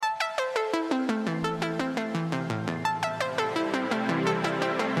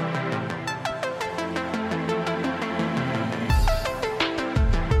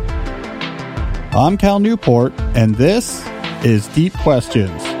I'm Cal Newport, and this is Deep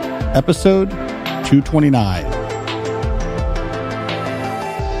Questions, episode 229.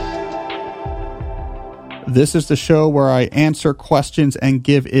 This is the show where I answer questions and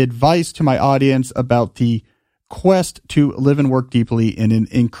give advice to my audience about the quest to live and work deeply in an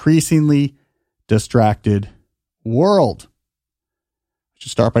increasingly distracted world. I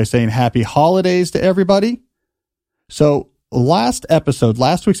should start by saying happy holidays to everybody. So last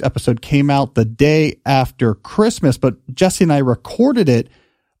week's episode came out the day after Christmas, but Jesse and I recorded it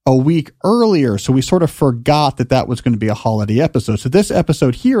a week earlier, so we sort of forgot that was going to be a holiday episode. So this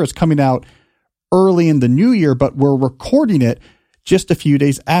episode here is coming out early in the new year, but we're recording it just a few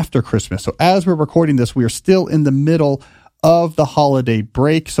days after Christmas. So as we're recording this, we are still in the middle of the holiday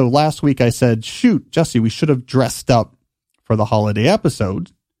break. So last week I said, shoot, Jesse, we should have dressed up for the holiday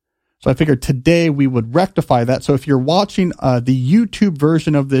episode. So I figured today we would rectify that. So if you're watching the YouTube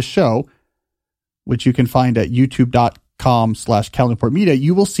version of this show, which you can find at youtube.com/CalNewportMedia,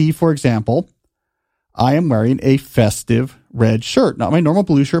 you will see, for example, I am wearing a festive red shirt. Not my normal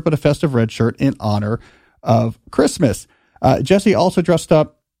blue shirt, but a festive red shirt in honor of Christmas. Jesse also dressed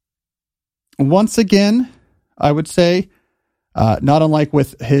up once again, I would say, not unlike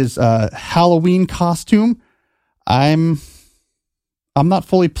with his Halloween costume. I'm not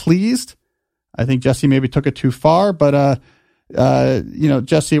fully pleased. I think Jesse maybe took it too far, but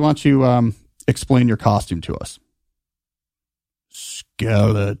Jesse, why don't you explain your costume to us?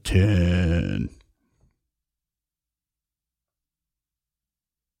 Skeleton.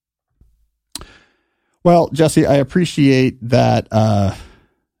 Well, Jesse, I appreciate that.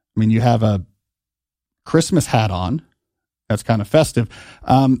 You have a Christmas hat on. That's kind of festive.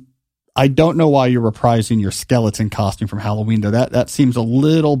 I don't know why you're reprising your skeleton costume from Halloween, though. That seems a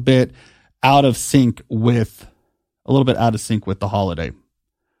little bit out of sync with the holiday.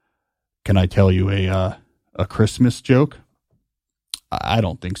 Can I tell you a Christmas joke? I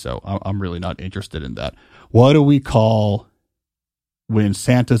don't think so. I'm really not interested in that. What do we call when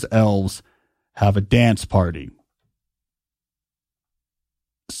Santa's elves have a dance party?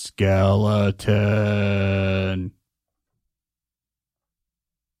 Skeleton.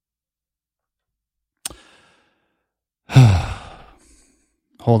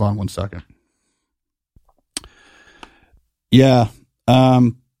 Hold on one second. Yeah.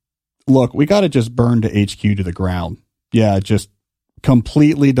 Look, we got to just burn the HQ to the ground. Yeah, just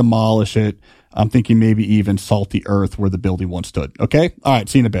completely demolish it. I'm thinking maybe even salt the earth where the building once stood. Okay? All right,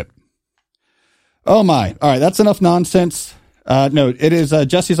 see you in a bit. Oh my. All right, that's enough nonsense. No, it is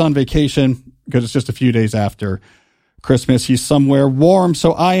Jesse's on vacation because it's just a few days after Christmas. He's somewhere warm,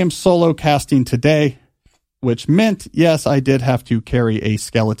 so I am solo casting today, which meant, yes, I did have to carry a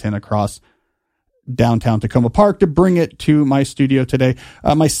skeleton across downtown Tacoma Park to bring it to my studio today.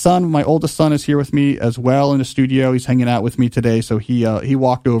 My oldest son, is here with me as well in the studio. He's hanging out with me today, so he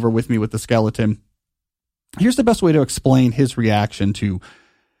walked over with me with the skeleton. Here's the best way to explain his reaction to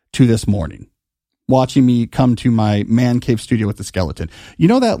this morning, watching me come to my man cave studio with the skeleton. You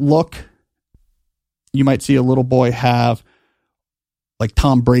know that look you might see a little boy have, like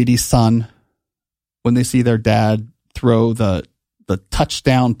Tom Brady's son, when they see their dad throw the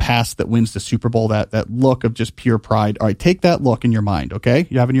touchdown pass that wins the Super Bowl, that look of just pure pride. All right, take that look in your mind, okay?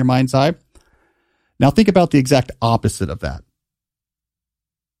 You have in your mind's eye. Now think about the exact opposite of that.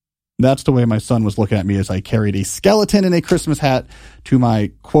 That's the way my son was looking at me as I carried a skeleton and a Christmas hat to my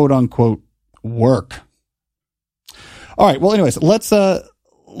quote-unquote work. All right, well, anyways, let's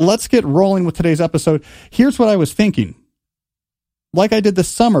get rolling with today's episode. Here's what I was thinking. Like I did this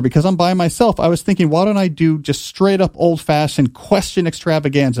summer, because I'm by myself, I was thinking, why don't I do just straight up old-fashioned question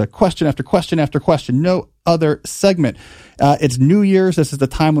extravaganza, question after question after question, no other segment. It's New Year's. This is the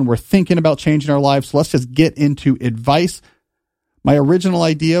time when we're thinking about changing our lives. So let's just get into advice. My original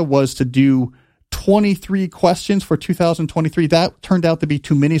idea was to do 23 questions for 2023. That turned out to be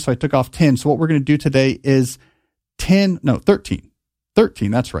too many, so I took off 10. So what we're going to do today is 13.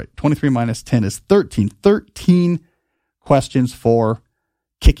 13, that's right. 23 minus 10 is 13. 13 questions for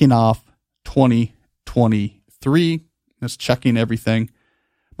kicking off 2023. Just checking everything.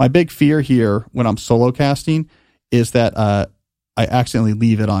 My big fear here when I'm solo casting is that I accidentally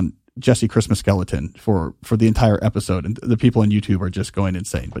leave it on Jesse Christmas Skeleton for the entire episode, and the people on YouTube are just going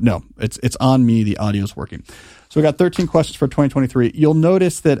insane. But no, it's on me. The audio's working. So we got 13 questions for 2023. You'll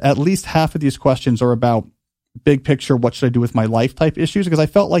notice that at least half of these questions are about big picture, what should I do with my life type issues, because I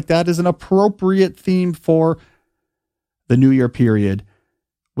felt like that is an appropriate theme for the New Year period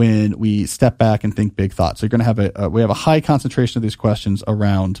when we step back and think big thoughts. So you're going to have we have a high concentration of these questions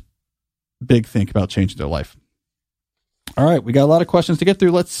around big think about changing their life. All right, we got a lot of questions to get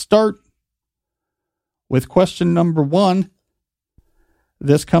through. Let's start with question number 1.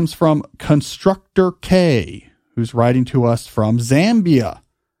 This comes from Constructor K, who's writing to us from Zambia,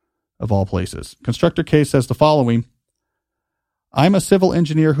 of all places. Constructor K says the following: I'm a civil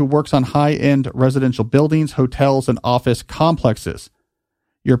engineer who works on high-end residential buildings, hotels, and office complexes.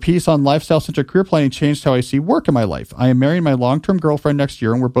 Your piece on lifestyle-centric career planning changed how I see work in my life. I am marrying my long-term girlfriend next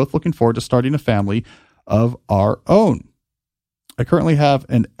year, and we're both looking forward to starting a family of our own. I currently have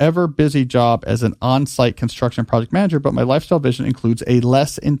an ever-busy job as an on-site construction project manager, but my lifestyle vision includes a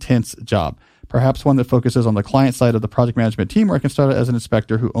less intense job, perhaps one that focuses on the client side of the project management team, where I can start as an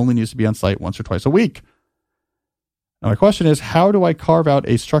inspector who only needs to be on site once or twice a week. Now, my question is, how do I carve out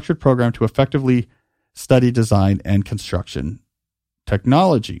a structured program to effectively study design and construction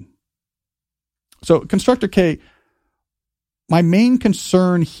technology? So, Constructor K, my main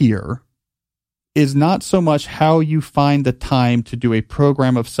concern here is not so much how you find the time to do a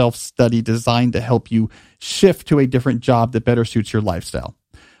program of self-study designed to help you shift to a different job that better suits your lifestyle.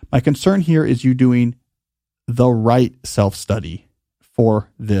 My concern here is you doing the right self-study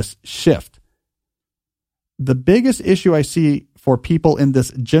for this shift. The biggest issue I see for people in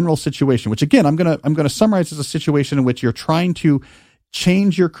this general situation, which again, I'm going to summarize as a situation in which you're trying to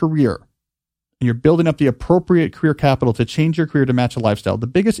change your career and you're building up the appropriate career capital to change your career to match a lifestyle. The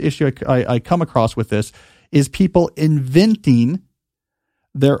biggest issue I come across with this is people inventing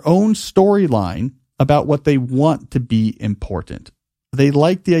their own storyline about what they want to be important. They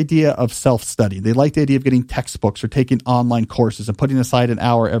like the idea of self-study. They like the idea of getting textbooks or taking online courses and putting aside an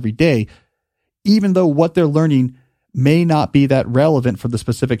hour every day, even though what they're learning may not be that relevant for the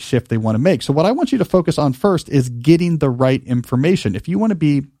specific shift they want to make. So what I want you to focus on first is getting the right information. If you want to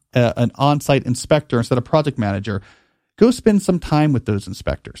be an on-site inspector instead of project manager, go spend some time with those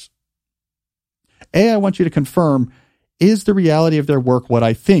inspectors. I want you to confirm, is the reality of their work what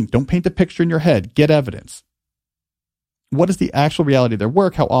I think? Don't paint the picture in your head. Get evidence. What is the actual reality of their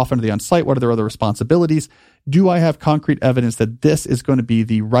work? How often are they on site? What are their other responsibilities? Do I have concrete evidence that this is going to be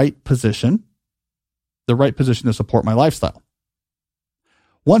the right position to support my lifestyle?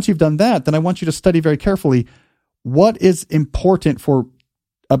 Once you've done that, then I want you to study very carefully what is important for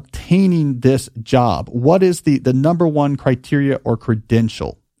obtaining this job. What is the number one criteria or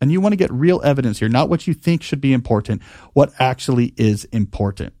credential? And you want to get real evidence here, not what you think should be important, what actually is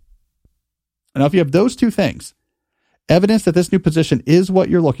important. And now, if you have those two things, evidence that this new position is what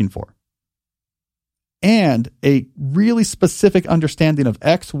you're looking for, and a really specific understanding of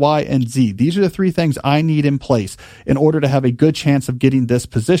X, Y, and Z. These are the three things I need in place in order to have a good chance of getting this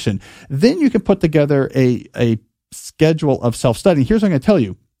position. Then you can put together a schedule of self-study. Here's what I'm going to tell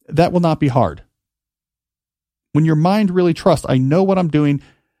you. That will not be hard. When your mind really trusts, I know what I'm doing,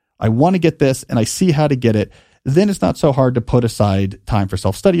 I want to get this, and I see how to get it, then it's not so hard to put aside time for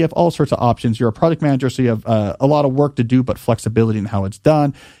self-study. You have all sorts of options. You're a project manager, so you have a lot of work to do, but flexibility in how it's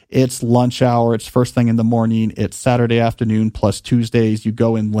done. It's lunch hour. It's first thing in the morning. It's Saturday afternoon plus Tuesdays. You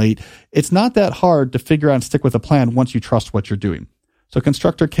go in late. It's not that hard to figure out and stick with a plan once you trust what you're doing. So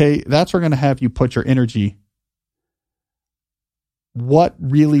Constructor K, that's where we're going to have you put your energy. What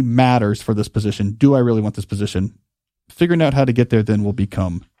really matters for this position? Do I really want this position? Figuring out how to get there then will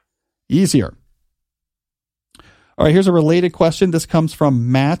become easier. All right, here's a related question. This comes from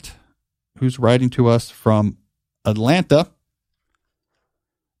Matt, who's writing to us from Atlanta.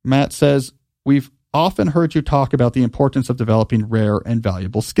 Matt says, we've often heard you talk about the importance of developing rare and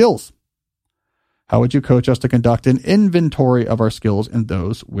valuable skills. How would you coach us to conduct an inventory of our skills and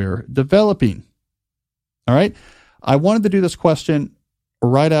those we're developing? All right, I wanted to do this question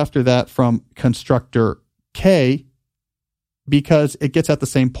right after that from Constructor K because it gets at the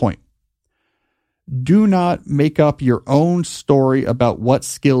same point. Do not make up your own story about what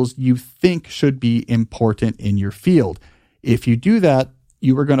skills you think should be important in your field. If you do that,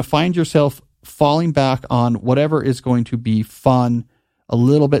 you are going to find yourself falling back on whatever is going to be fun, a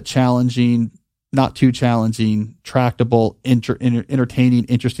little bit challenging, not too challenging, tractable, entertaining,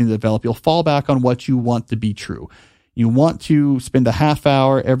 interesting to develop. You'll fall back on what you want to be true. You want to spend a half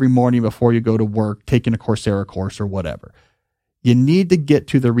hour every morning before you go to work taking a Coursera course or whatever. You need to get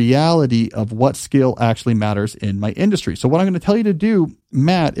to the reality of what skill actually matters in my industry. So what I'm going to tell you to do,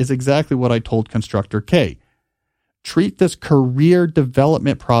 Matt, is exactly what I told Constructor K. Treat this career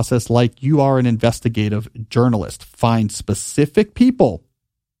development process like you are an investigative journalist. Find specific people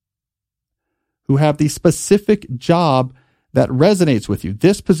who have the specific job that resonates with you.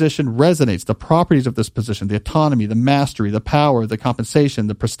 This position resonates. The properties of this position, the autonomy, the mastery, the power, the compensation,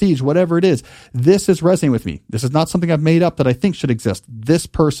 the prestige, whatever it is, this is resonating with me. This is not something I've made up that I think should exist. This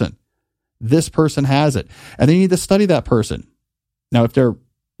person has it. And then you need to study that person. Now, if they're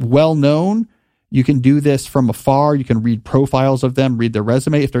well known, You can do this from afar. You can read profiles of them, read their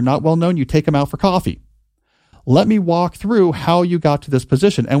resume. If they're not well known, you take them out for coffee. Let me walk through how you got to this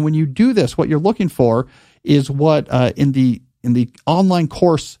position. And when you do this, what you're looking for is what in the online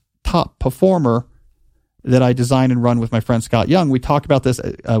course Top Performer that I design and run with my friend Scott Young, we talk about this.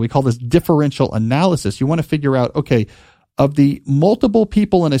 We call this differential analysis. You want to figure out, okay, of the multiple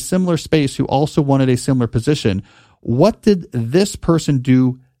people in a similar space who also wanted a similar position, what did this person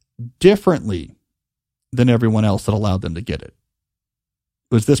do differently than everyone else that allowed them to get it?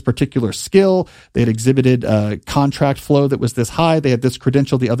 Was this particular skill? They had exhibited a contract flow that was this high. They had this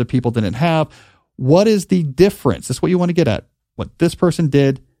credential the other people didn't have. What is the difference? That's what you want to get at. What this person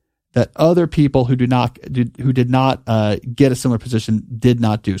did that other people who did not get a similar position did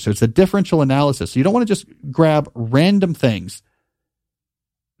not do. So it's a differential analysis. So you don't want to just grab random things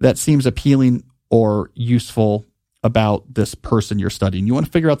that seems appealing or useful about this person you're studying. You want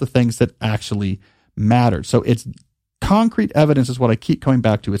to figure out the things that actually mattered. So it's concrete evidence is what I keep coming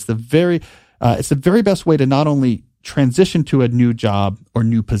back to. It's the very best way to not only transition to a new job or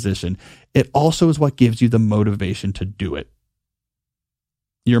new position, it also is what gives you the motivation to do it.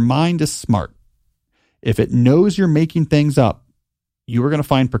 Your mind is smart. If it knows you're making things up, you are going to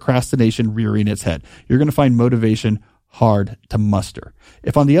find procrastination rearing its head. You're going to find motivation hard to muster.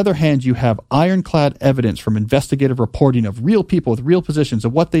 If, on the other hand, you have ironclad evidence from investigative reporting of real people with real positions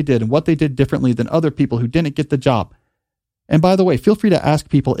of what they did and what they did differently than other people who didn't get the job. And by the way, feel free to ask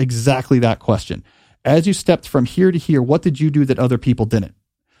people exactly that question. As you stepped from here to here, what did you do that other people didn't?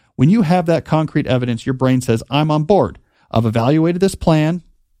 When you have that concrete evidence, your brain says, I'm on board. I've evaluated this plan.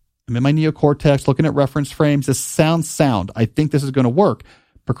 I'm in my neocortex looking at reference frames. This sounds sound. I think this is going to work.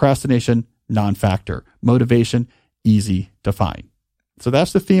 Procrastination, non-factor. Motivation, easy to find. So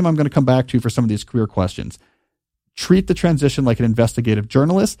that's the theme I'm going to come back to for some of these career questions. Treat the transition like an investigative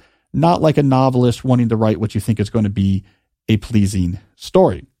journalist, not like a novelist wanting to write what you think is going to be a pleasing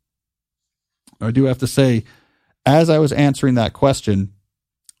story. I do have to say, as I was answering that question,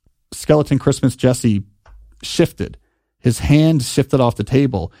 Skeleton Christmas Jesse shifted. His hand shifted off the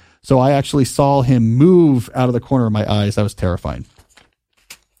table. So I actually saw him move out of the corner of my eyes. That was terrifying.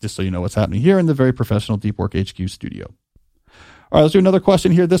 Just so you know what's happening here in the very professional Deep Work HQ studio. All right, let's do another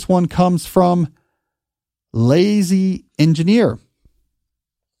question here. This one comes from Lazy Engineer.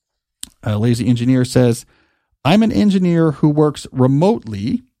 Lazy Engineer says, I'm an engineer who works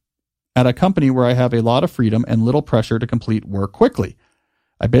remotely at a company where I have a lot of freedom and little pressure to complete work quickly.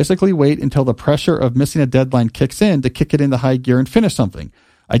 I basically wait until the pressure of missing a deadline kicks in to kick it into high gear and finish something.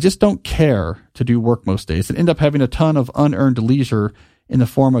 I just don't care to do work most days and end up having a ton of unearned leisure in the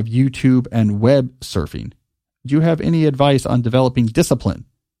form of YouTube and web surfing. Do you have any advice on developing discipline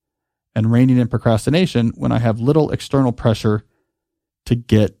and reining in procrastination when I have little external pressure to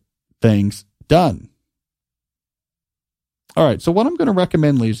get things done? All right, so what I'm going to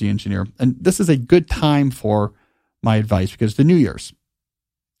recommend, Lazy Engineer, and this is a good time for my advice because the New Year's,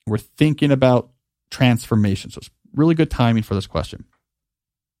 we're thinking about transformation. So it's really good timing for this question.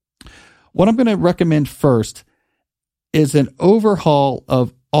 What I'm going to recommend first is an overhaul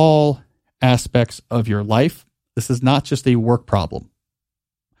of all aspects of your life. This is not just a work problem.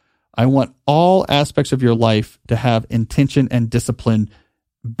 I want all aspects of your life to have intention and discipline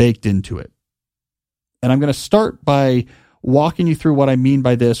baked into it. And I'm going to start by walking you through what I mean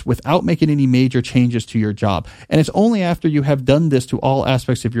by this without making any major changes to your job. And it's only after you have done this to all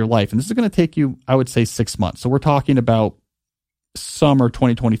aspects of your life. And this is going to take you, I would say, 6 months. So we're talking about summer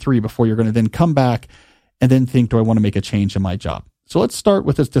 2023 before you're going to then come back and then think, do I want to make a change in my job? So let's start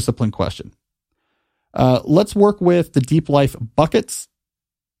with this discipline question. Let's work with the Deep Life buckets.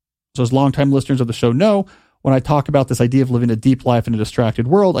 So as longtime listeners of the show know, when I talk about this idea of living a deep life in a distracted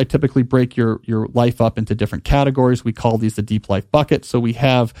world, I typically break your life up into different categories. We call these the Deep Life buckets. So we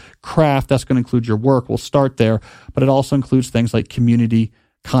have craft, that's going to include your work. We'll start there, but it also includes things like community,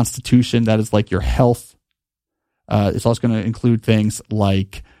 constitution, that is like your health. It's also going to include things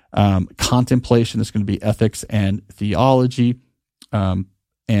like contemplation. That's going to be ethics and theology,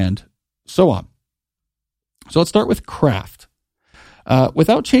 and so on. So let's start with craft.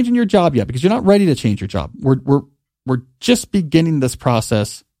 Without changing your job yet, because you're not ready to change your job. We're just beginning this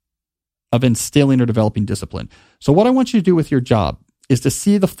process of instilling or developing discipline. So what I want you to do with your job is to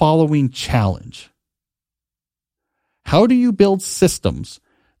see the following challenge. How do you build systems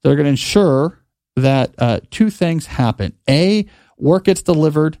that are going to ensure that two things happen? A, work gets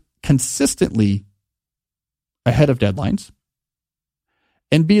delivered consistently ahead of deadlines.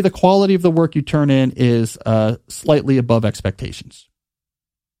 And B, the quality of the work you turn in is slightly above expectations.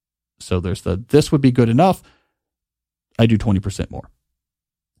 So there's this would be good enough. I do 20% more.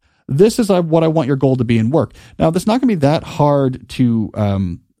 This is what I want your goal to be in work. Now, that's not going to be that hard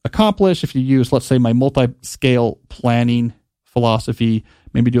to accomplish if you use, let's say, my multi-scale planning philosophy,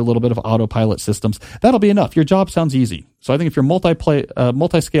 maybe do a little bit of autopilot systems. That'll be enough. Your job sounds easy. So I think if you're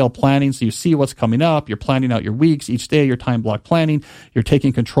multi-scale planning, so you see what's coming up, you're planning out your weeks, each day, your time block planning, you're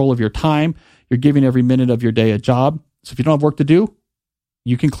taking control of your time, you're giving every minute of your day a job. So if you don't have work to do,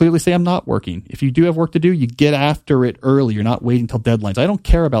 you can clearly say, I'm not working. If you do have work to do, you get after it early. You're not waiting till deadlines. I don't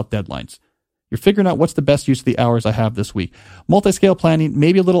care about deadlines. You're figuring out what's the best use of the hours I have this week. Multi-scale planning,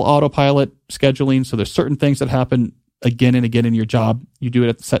 maybe a little autopilot scheduling. So there's certain things that happen again and again in your job. You do it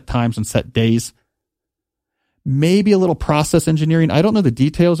at set times and set days. Maybe a little process engineering. I don't know the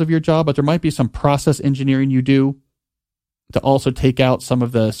details of your job, but there might be some process engineering you do to also take out some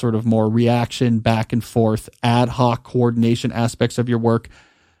of the sort of more reaction, back and forth, ad hoc coordination aspects of your work.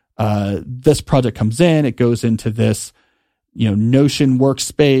 This project comes in, it goes into this, Notion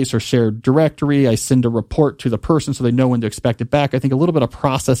workspace or shared directory. I send a report to the person so they know when to expect it back. I think a little bit of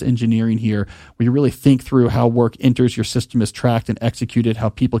process engineering here, where you really think through how work enters your system, is tracked and executed, how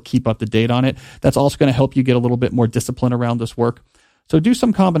people keep up to date on it. That's also going to help you get a little bit more discipline around this work. So do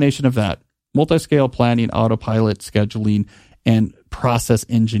some combination of that. Multi-scale planning, autopilot scheduling, and process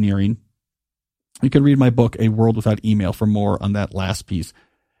engineering. You can read my book, A World Without Email, for more on that last piece.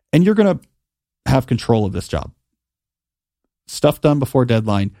 And you're going to have control of this job. Stuff done before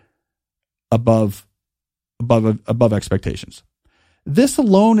deadline, above expectations. This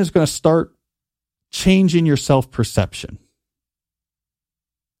alone is going to start changing your self-perception.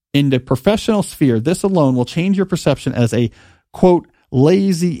 In the professional sphere, this alone will change your perception as a, quote,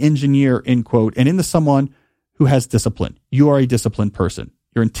 lazy engineer, end quote, and into someone who has discipline. You are a disciplined person.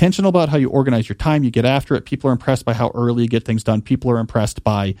 You're intentional about how you organize your time. You get after it. People are impressed by how early you get things done. People are impressed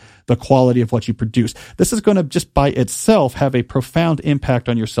by the quality of what you produce. This is going to just by itself have a profound impact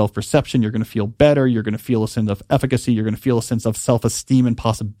on your self-perception. You're going to feel better. You're going to feel a sense of efficacy. You're going to feel a sense of self-esteem and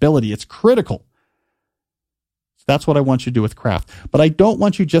possibility. It's critical. That's what I want you to do with craft. But I don't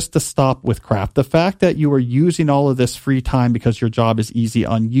want you just to stop with craft. The fact that you are using all of this free time because your job is easy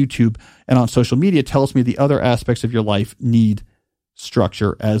on YouTube and on social media tells me the other aspects of your life need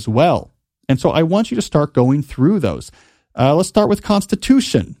structure as well. And so I want you to start going through those. Let's start with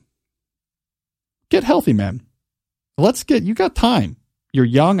constitution. Get healthy, man. You got time. You're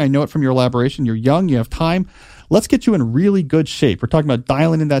young. I know it from your elaboration. You're young. You have time. Let's get you in really good shape. We're talking about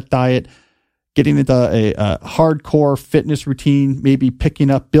dialing in that diet, getting into a hardcore fitness routine, maybe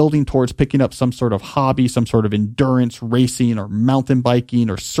building towards picking up some sort of hobby, some sort of endurance racing or mountain biking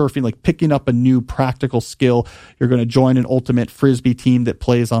or surfing, like picking up a new practical skill. You're going to join an ultimate Frisbee team that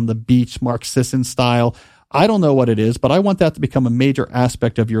plays on the beach, Mark Sisson style. I don't know what it is, but I want that to become a major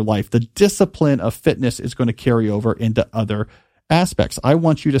aspect of your life. The discipline of fitness is going to carry over into other aspects. I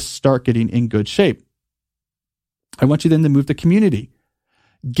want you to start getting in good shape. I want you then to move to community.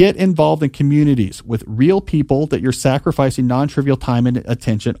 Get involved in communities with real people that you're sacrificing non-trivial time and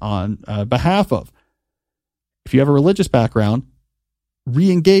attention on behalf of. If you have a religious background,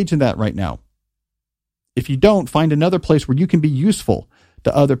 re-engage in that right now. If you don't, find another place where you can be useful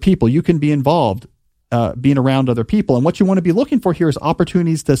to other people. You can be involved, being around other people. And what you want to be looking for here is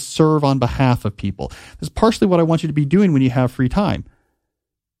opportunities to serve on behalf of people. This is partially what I want you to be doing when you have free time.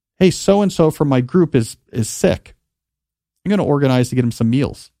 Hey, so-and-so from my group is sick. I'm going to organize to get him some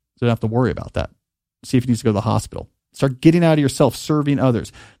meals so you don't have to worry about that. See if he needs to go to the hospital. Start getting out of yourself, serving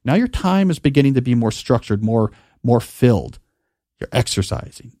others. Now your time is beginning to be more structured, more filled. You're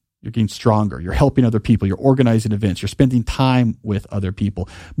exercising. You're getting stronger. You're helping other people. You're organizing events. You're spending time with other people.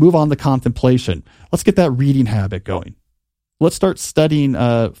 Move on to contemplation. Let's get that reading habit going. Let's start studying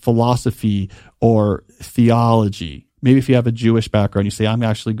philosophy or theology. Maybe if you have a Jewish background, you say, I'm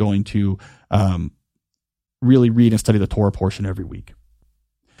actually going to really read and study the Torah portion every week.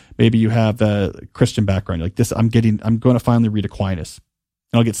 Maybe you have the Christian background. Like this, I'm going to finally read Aquinas.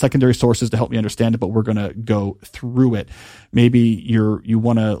 And I'll get secondary sources to help me understand it, but we're going to go through it. Maybe you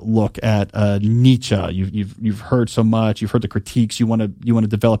want to look at Nietzsche. You've heard so much. You've heard the critiques. You want to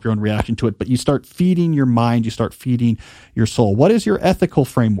develop your own reaction to it, but you start feeding your mind. You start feeding your soul. What is your ethical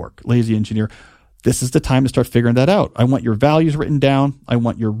framework, lazy engineer? This is the time to start figuring that out. I want your values written down. I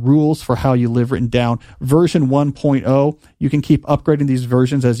want your rules for how you live written down. Version 1.0, you can keep upgrading these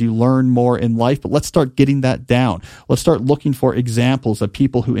versions as you learn more in life, but let's start getting that down. Let's start looking for examples of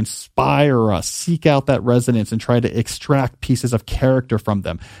people who inspire us, seek out that resonance and try to extract pieces of character from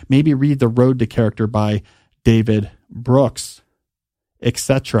them. Maybe read The Road to Character by David Brooks,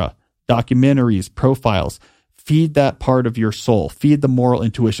 etc. Documentaries, profiles. Feed that part of your soul. Feed the moral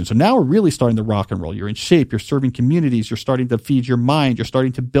intuition. So now we're really starting to rock and roll. You're in shape. You're serving communities. You're starting to feed your mind. You're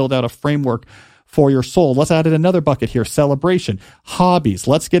starting to build out a framework for your soul. Let's add in another bucket here, celebration, hobbies.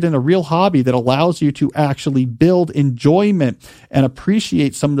 Let's get in a real hobby that allows you to actually build enjoyment and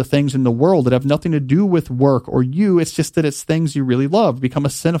appreciate some of the things in the world that have nothing to do with work or you. It's just that it's things you really love. Become a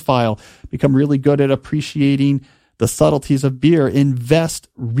cinephile. Become really good at appreciating the subtleties of beer. Invest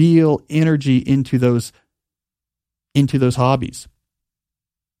real energy into those hobbies.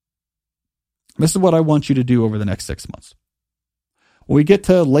 This is what I want you to do over the next 6 months. When we get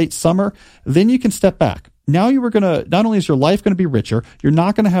to late summer, then you can step back. Now not only is your life going to be richer, you're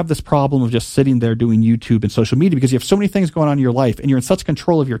not going to have this problem of just sitting there doing YouTube and social media because you have so many things going on in your life and you're in such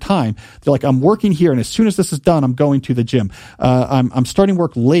control of your time. They're like, I'm working here, and as soon as this is done, I'm going to the gym. I'm starting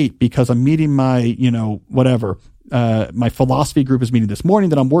work late because I'm meeting my, my philosophy group is meeting this morning,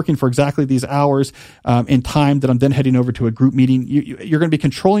 that I'm working for exactly these hours in time that I'm then heading over to a group meeting. You're going to be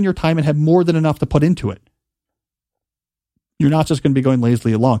controlling your time and have more than enough to put into it. You're not just going to be going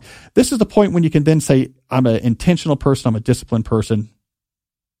lazily along. This is the point when you can then say, I'm an intentional person. I'm a disciplined person.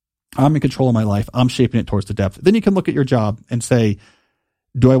 I'm in control of my life. I'm shaping it towards the depth. Then you can look at your job and say,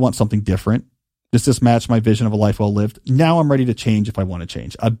 do I want something different? Does this match my vision of a life well lived? Now I'm ready to change if I want to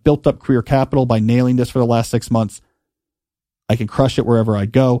change. I've built up career capital by nailing this for the last 6 months. I can crush it wherever I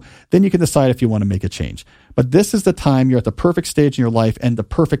go. Then you can decide if you want to make a change. But this is the time, you're at the perfect stage in your life and the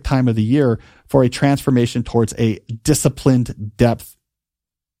perfect time of the year for a transformation towards a disciplined depth.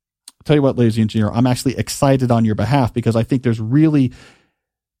 I'll tell you what, ladies and gentlemen, I'm actually excited on your behalf because I think there's really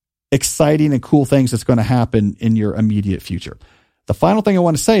exciting and cool things that's going to happen in your immediate future. The final thing I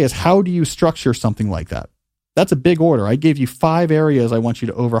want to say is, how do you structure something like that? That's a big order. I gave you 5 areas I want you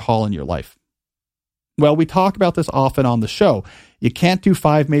to overhaul in your life. Well, we talk about this often on the show. You can't do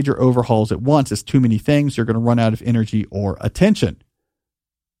 5 major overhauls at once. It's too many things. You're going to run out of energy or attention.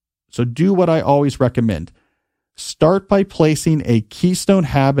 So do what I always recommend. Start by placing a keystone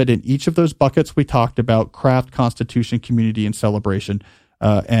habit in each of those buckets we talked about: craft, constitution, community, and celebration,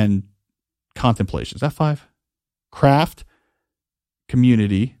 and contemplation. Is that 5? Craft,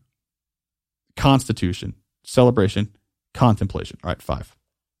 community, constitution, celebration, contemplation. All right, 5.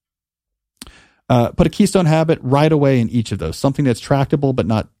 Put a keystone habit right away in each of those, something that's tractable but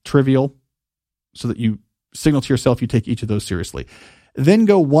not trivial, so that you signal to yourself you take each of those seriously. Then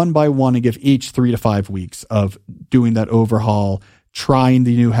go one by one and give each 3 to 5 weeks of doing that overhaul, trying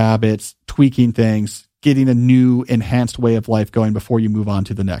the new habits, tweaking things, getting a new enhanced way of life going before you move on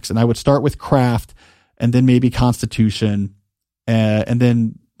to the next. And I would start with craft, and then maybe constitution, and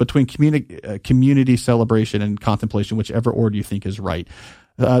then between community, celebration, and contemplation, whichever order you think is right.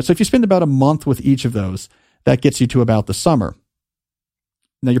 So if you spend about a month with each of those, that gets you to about the summer.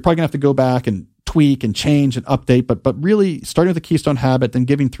 Now, you're probably going to have to go back and tweak and change and update, but really starting with the keystone habit, then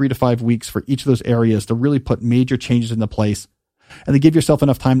giving 3 to 5 weeks for each of those areas to really put major changes into place, and then give yourself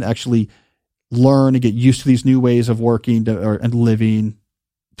enough time to actually learn and get used to these new ways of working and living,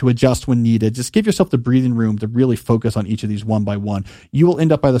 to adjust when needed. Just give yourself the breathing room to really focus on each of these one by one. You will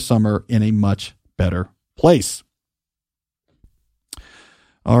end up by the summer in a much better place.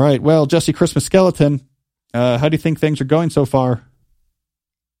 All right. Well, Jesse Christmas Skeleton, how do you think things are going so far?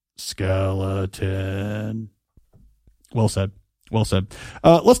 Skeleton. Well said. Well said.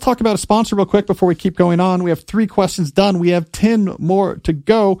 Let's talk about a sponsor real quick before we keep going on. We have 3 questions done. We have 10 more to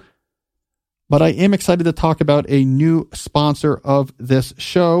go. But I am excited to talk about a new sponsor of this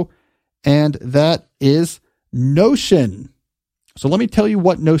show, and that is Notion. So let me tell you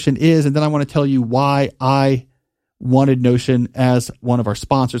what Notion is, and then I want to tell you why I wanted Notion as one of our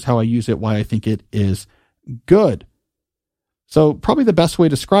sponsors, how I use it, why I think it is good. So probably the best way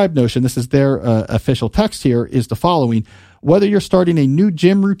to describe Notion, this is their official text here, is the following. Whether you're starting a new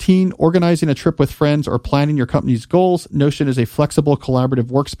gym routine, organizing a trip with friends, or planning your company's goals, Notion is a flexible, collaborative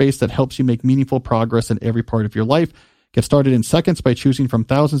workspace that helps you make meaningful progress in every part of your life. Get started in seconds by choosing from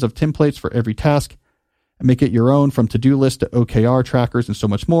thousands of templates for every task, and make it your own, from to-do lists to OKR trackers and so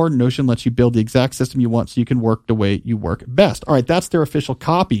much more. Notion lets you build the exact system you want so you can work the way you work best. All right, that's their official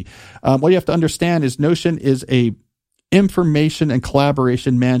copy. What you have to understand is Notion is a information and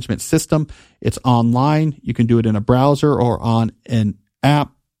collaboration management system. It's online. You can do it in a browser or on an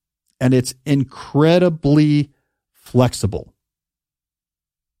app, and it's incredibly flexible.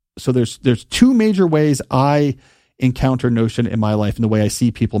 So there's 2 major ways I encounter Notion in my life and the way I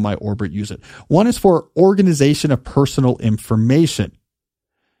see people in my orbit use it. One is for organization of personal information.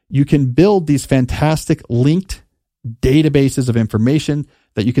 You can build these fantastic linked databases of information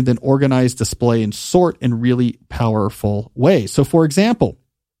that you can then organize, display, and sort in really powerful ways. So for example,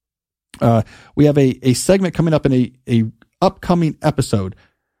 We have a segment coming up in a upcoming episode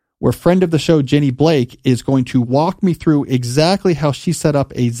where friend of the show, Jenny Blake, is going to walk me through exactly how she set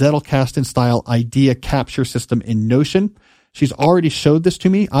up a Zettelkasten style idea capture system in Notion. She's already showed this to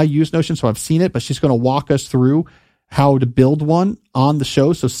me. I use Notion, so I've seen it, but she's going to walk us through how to build one on the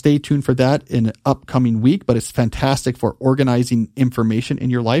show. So stay tuned for that in an upcoming week, but it's fantastic for organizing information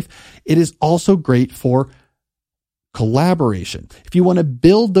in your life. It is also great for collaboration. If you want to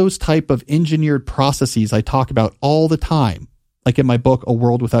build those type of engineered processes I talk about all the time, like in my book, A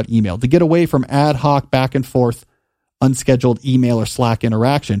World Without Email, to get away from ad hoc back and forth, unscheduled email or Slack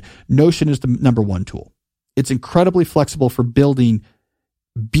interaction, Notion is the number one tool. It's incredibly flexible for building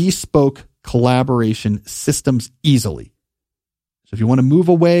bespoke collaboration systems easily. So if you want to move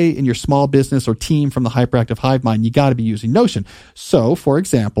away in your small business or team from the hyperactive hive mind, you got to be using Notion. So, for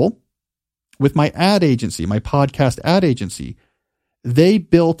example, with my ad agency, my podcast ad agency, they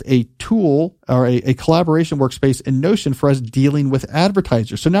built a tool or a collaboration workspace in Notion for us dealing with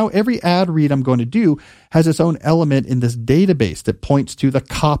advertisers. So now every ad read I'm going to do has its own element in this database that points to the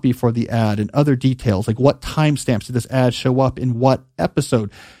copy for the ad and other details, like what timestamps did this ad show up in what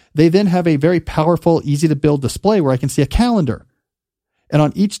episode. They then have a very powerful, easy to build display where I can see a calendar. And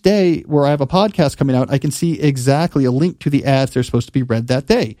on each day where I have a podcast coming out, I can see exactly a link to the ads that are supposed to be read that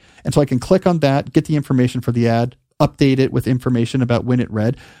day. And so I can click on that, get the information for the ad, update it with information about when it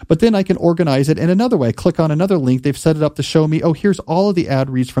read, but then I can organize it in another way. Click on another link. They've set it up to show me, oh, here's all of the ad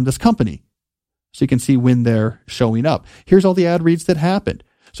reads from this company. So you can see when they're showing up. Here's all the ad reads that happened.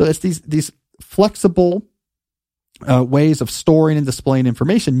 So it's these flexible ways of storing and displaying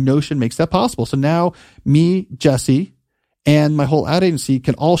information. Notion makes that possible. So now me, Jesse, and my whole ad agency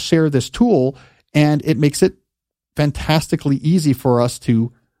can all share this tool, and it makes it fantastically easy for us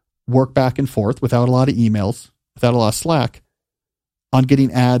to work back and forth without a lot of emails, without a lot of Slack, on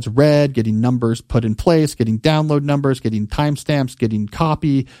getting ads read, getting numbers put in place, getting download numbers, getting timestamps, getting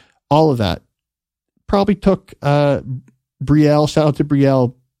copy, all of that. Probably took Brielle, shout out to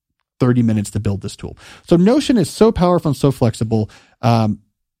Brielle, 30 minutes to build this tool. So Notion is so powerful and so flexible.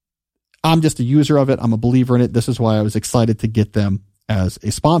 I'm just a user of it. I'm a believer in it. This is why I was excited to get them as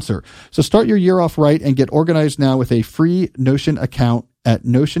a sponsor. So start your year off right and get organized now with a free Notion account at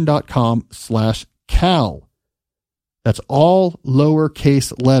notion.com/Cal. That's all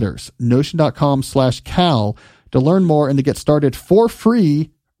lowercase letters, notion.com/Cal, to learn more and to get started for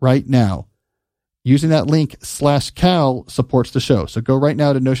free right now. Using that link /Cal supports the show. So go right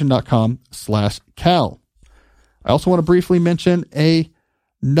now to notion.com/Cal. I also want to briefly mention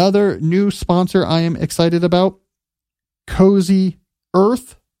another new sponsor I am excited about, Cozy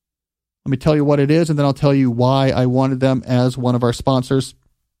Earth. Let me tell you what it is, and then I'll tell you why I wanted them as one of our sponsors.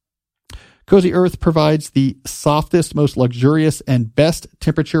 Cozy Earth provides the softest, most luxurious, and best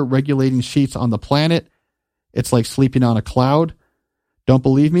temperature regulating sheets on the planet. It's like sleeping on a cloud. Don't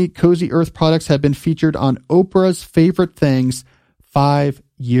believe me? Cozy Earth products have been featured on Oprah's Favorite Things 5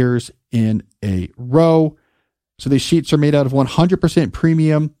 years in a row. So these sheets are made out of 100%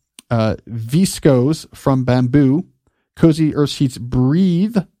 premium viscose from bamboo. Cozy Earth sheets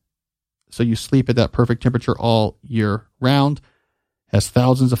breathe, so you sleep at that perfect temperature all year round. Has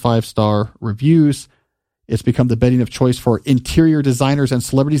thousands of 5-star reviews. It's become the bedding of choice for interior designers and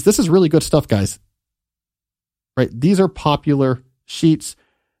celebrities. This is really good stuff, guys. Right? These are popular sheets.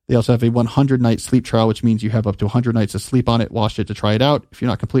 They also have a 100-night sleep trial, which means you have up to 100 nights of sleep on it. Wash it to try it out. If you're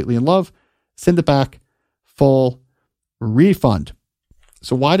not completely in love, send it back. Full refund.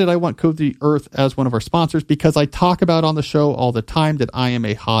 So why did I want Cozy Earth as one of our sponsors? Because I talk about on the show all the time that I am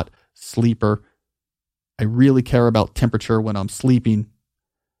a hot sleeper. I really care about temperature when I'm sleeping.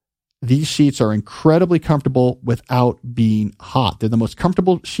 These sheets are incredibly comfortable without being hot. They're the most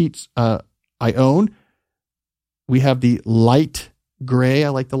comfortable sheets I own. We have the light gray. I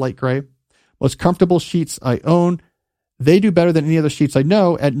like the light gray. Most comfortable sheets I own. They do better than any other sheets I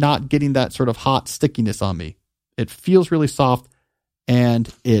know at not getting that sort of hot stickiness on me. It feels really soft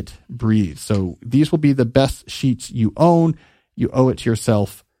and it breathes. So these will be the best sheets you own. You owe it to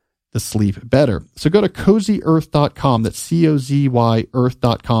yourself to sleep better. So go to CozyEarth.com. That's COZY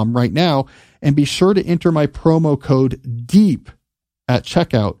Earth.com right now. And be sure to enter my promo code DEEP at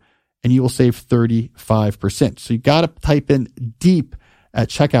checkout and you will save 35%. So you got to type in DEEP at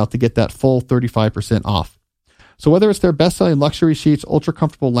checkout to get that full 35% off. So whether it's their best-selling luxury sheets,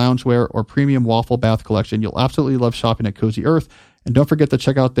 ultra-comfortable loungewear, or premium waffle bath collection, you'll absolutely love shopping at Cozy Earth. And don't forget to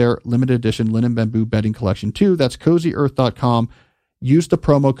check out their limited edition linen bamboo bedding collection too. That's CozyEarth.com. Use the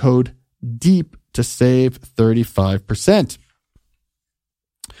promo code DEEP to save 35%.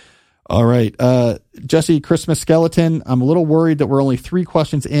 All right. Jesse, Christmas Skeleton. I'm a little worried that we're only 3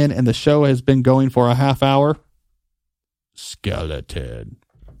 questions in and the show has been going for a half hour. Skeleton.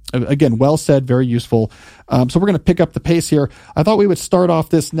 Again, well said, very useful. So we're going to pick up the pace here. I thought we would start off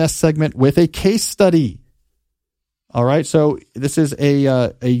this next segment with a case study. All right. So this is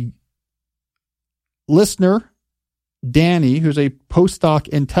a listener, Danny, who's a postdoc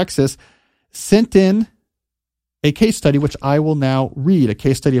in Texas, sent in a case study, which I will now read, a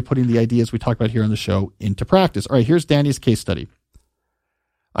case study of putting the ideas we talk about here on the show into practice. All right, here's Danny's case study.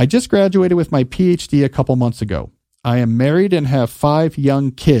 I just graduated with my PhD a couple months ago. I am married and have 5 young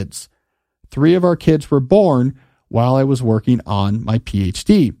kids. 3 of our kids were born while I was working on my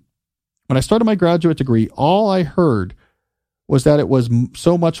PhD. When I started my graduate degree, all I heard was that it was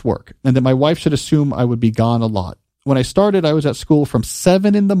so much work and that my wife should assume I would be gone a lot. When I started, I was at school from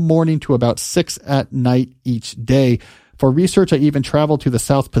 7 in the morning to about 6 at night each day. For research, I even traveled to the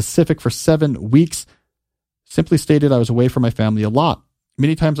South Pacific for 7 weeks. Simply stated, I was away from my family a lot.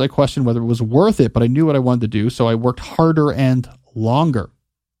 Many times I questioned whether it was worth it, but I knew what I wanted to do, so I worked harder and longer.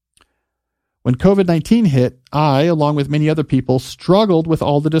 When COVID-19 hit, I, along with many other people, struggled with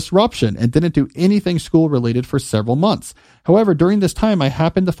all the disruption and didn't do anything school-related for several months. However, during this time, I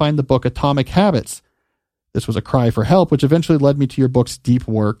happened to find the book Atomic Habits. This was a cry for help, which eventually led me to your books Deep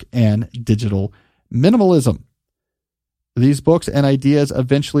Work and Digital Minimalism. These books and ideas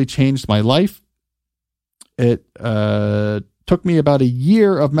eventually changed my life. It took me about a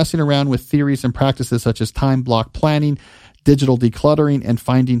year of messing around with theories and practices such as time block planning, digital decluttering, and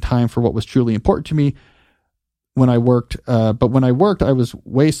finding time for what was truly important to me when I worked. But when I worked, I was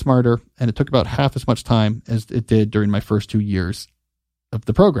way smarter, and it took about half as much time as it did during my first 2 years of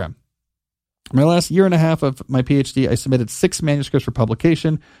the program. My last year and a half of my PhD, I submitted 6 manuscripts for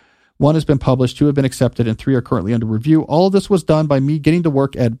publication. 1 has been published, 2 have been accepted, and 3 are currently under review. All of this was done by me getting to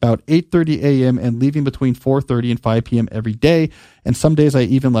work at about 8:30 a.m. and leaving between 4:30 and 5 p.m. every day. And some days I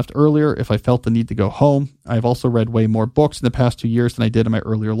even left earlier if I felt the need to go home. I've also read way more books in the past 2 years than I did in my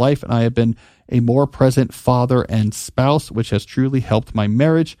earlier life, and I have been a more present father and spouse, which has truly helped my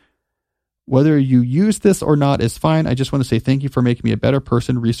marriage. Whether you use this or not is fine. I just want to say thank you for making me a better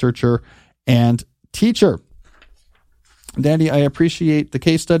person, researcher, and teacher. Danny, I appreciate the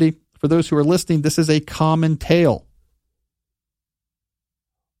case study. For those who are listening, this is a common tale.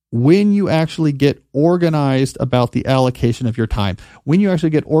 When you actually get organized about the allocation of your time, when you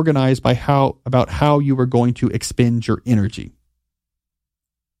actually get organized about how you are going to expend your energy,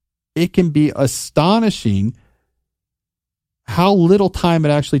 it can be astonishing how little time it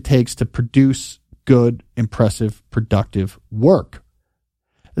actually takes to produce good, impressive, productive work.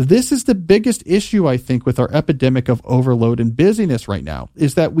 This is the biggest issue, I think, with our epidemic of overload and busyness right now,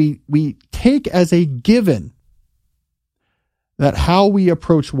 is that we take as a given that how we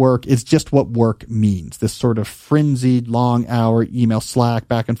approach work is just what work means, this sort of frenzied, long hour email, Slack,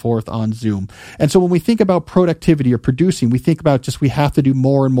 back and forth on Zoom. And so when we think about productivity or producing, we think about just we have to do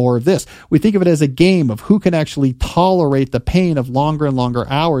more and more of this. We think of it as a game of who can actually tolerate the pain of longer and longer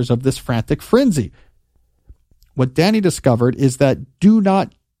hours of this frantic frenzy. What Danny discovered is that do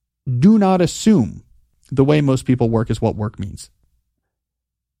not assume the way most people work is what work means.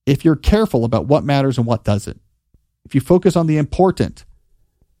 If you're careful about what matters and what doesn't, if you focus on the important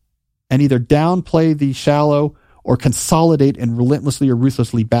and either downplay the shallow or consolidate and relentlessly or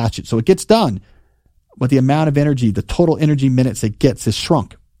ruthlessly batch it so it gets done, but the amount of energy, the total energy minutes it gets is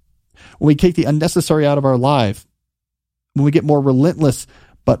shrunk. When we take the unnecessary out of our life, when we get more relentless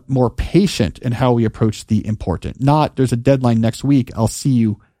but more patient in how we approach the important, not there's a deadline next week, I'll see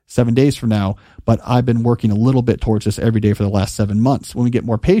you 7 days from now, but I've been working a little bit towards this every day for the last 7 months. When we get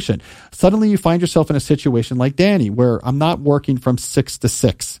more patient, suddenly you find yourself in a situation like Danny, where I'm not working from 6 to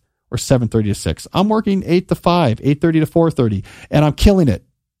 6 or 7:30 to 6. I'm working 8 to 5, 8:30 to 4:30, and I'm killing it.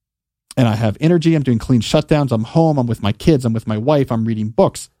 And I have energy. I'm doing clean shutdowns. I'm home. I'm with my kids. I'm with my wife. I'm reading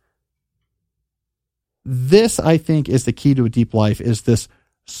books. This, I think, is the key to a deep life, is this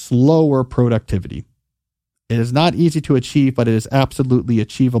slower productivity. It is not easy to achieve, but it is absolutely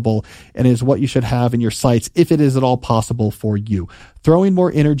achievable, and it is what you should have in your sights if it is at all possible for you. Throwing more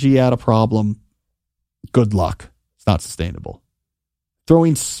energy at a problem, good luck. It's not sustainable.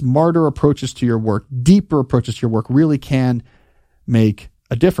 Throwing smarter approaches to your work, deeper approaches to your work really can make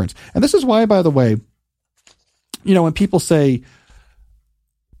a difference. And this is why, by the way, when people say,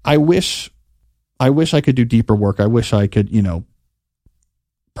 I wish I could do deeper work. I wish I could,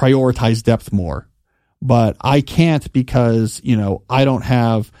 prioritize depth more. But I can't because, I don't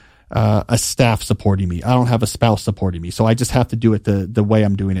have a staff supporting me. I don't have a spouse supporting me. So I just have to do it the way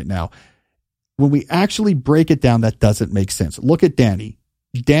I'm doing it now. When we actually break it down, that doesn't make sense. Look at Danny.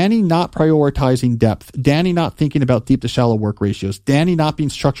 Danny not prioritizing depth, Danny not thinking about deep to shallow work ratios, Danny not being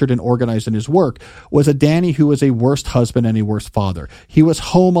structured and organized in his work was a Danny who was a worse husband and a worse father. He was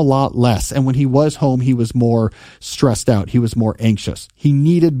home a lot less. And when he was home, he was more stressed out. He was more anxious. He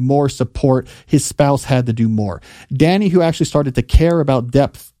needed more support. His spouse had to do more. Danny, who actually started to care about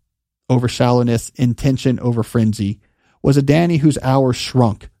depth over shallowness, intention over frenzy, was a Danny whose hours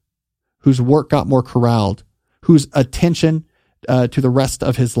shrunk, whose work got more corralled, whose attention to the rest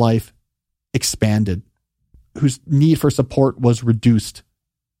of his life expanded, whose need for support was reduced.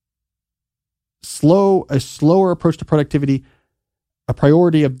 A slower approach to productivity, a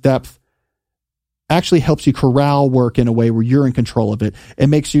priority of depth, actually helps you corral work in a way where you're in control of it. It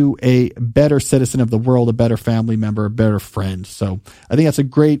makes you a better citizen of the world, a better family member, a better friend. So I think that's a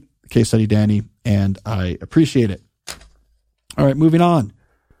great case study, Danny, and I appreciate it. All right, moving on.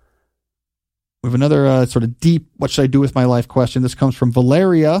 We have another sort of deep, what should I do with my life question. This comes from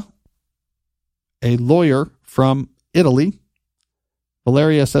Valeria, a lawyer from Italy.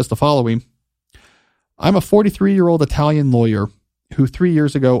 Valeria says the following: I'm a 43-year-old Italian lawyer who 3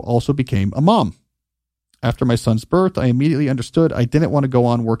 years ago also became a mom. After my son's birth, I immediately understood I didn't want to go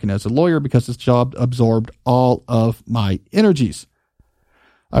on working as a lawyer because this job absorbed all of my energies.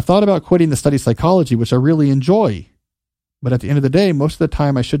 I've thought about quitting to study psychology, which I really enjoy. But at the end of the day, most of the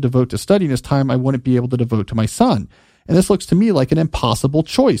time I should devote to studying is time I wouldn't be able to devote to my son. And this looks to me like an impossible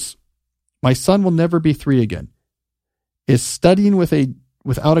choice. My son will never be 3 again. Is studying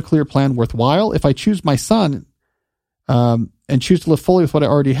without a clear plan worthwhile? If I choose my son and choose to live fully with what I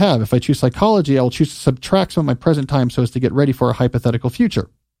already have, if I choose psychology, I will choose to subtract some of my present time so as to get ready for a hypothetical future.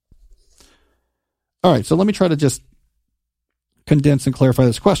 All right, so let me try to just condense and clarify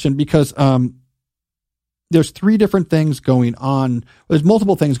this question, because there's 3 different things going on. There's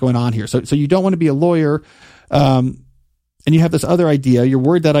multiple things going on here. So you don't want to be a lawyer, and you have this other idea. You're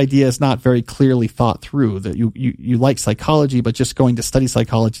worried that idea is not very clearly thought through, that you like psychology, but just going to study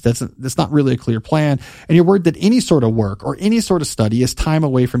psychology, that's not really a clear plan. And you're worried that any sort of work or any sort of study is time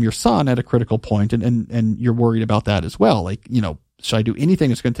away from your son at a critical point, and you're worried about that as well. Like, should I do anything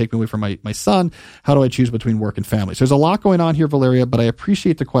that's going to take me away from my son? How do I choose between work and family? So there's a lot going on here, Valeria, but I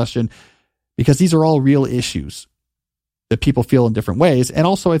appreciate the question, because these are all real issues that people feel in different ways. And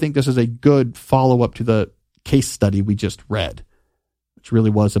also, I think this is a good follow-up to the case study we just read, which really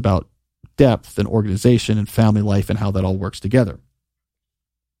was about depth and organization and family life and how that all works together.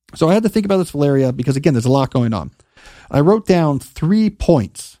 So I had to think about this, Valeria, because, again, there's a lot going on. I wrote down 3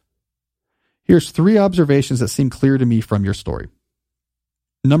 points. Here's 3 observations that seem clear to me from your story.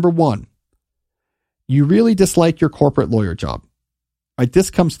 Number 1, you really dislike your corporate lawyer job. Right,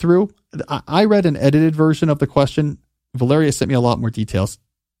 this comes through. I read an edited version of the question. Valeria sent me a lot more details.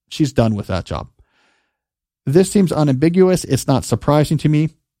 She's done with that job. This seems unambiguous. It's not surprising to me.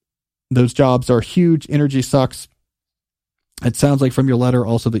 Those jobs are huge. Energy sucks. It sounds like from your letter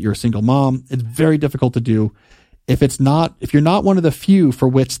also that you're a single mom. It's very difficult to do. If you're not one of the few for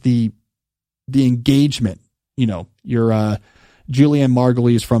which the engagement, you're Julianne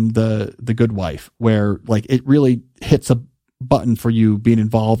Margulies from the Good Wife, where like it really hits a button for you being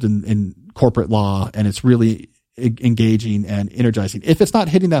involved in corporate law, and it's really engaging and energizing. If it's not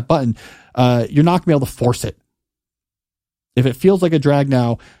hitting that button, you're not going to be able to force it. If it feels like a drag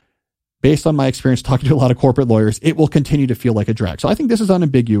now, based on my experience talking to a lot of corporate lawyers, it will continue to feel like a drag. So I think this is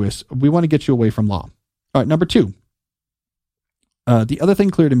unambiguous. We want to get you away from law. All right, number 2. The other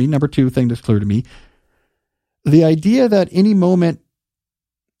thing clear to me, number 2 thing that's clear to me, the idea that any moment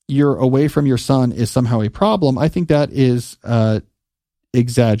you're away from your son is somehow a problem, I think that is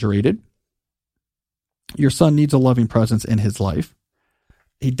exaggerated. Your son needs a loving presence in his life.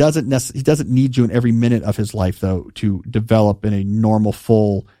 He doesn't need you in every minute of his life, though, to develop in a normal,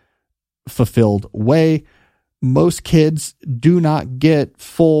 full, fulfilled way. Most kids do not get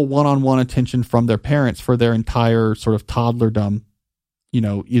full one-on-one attention from their parents for their entire sort of toddlerdom.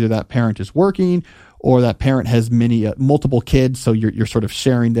 Either that parent is working or that parent has multiple kids, so you're sort of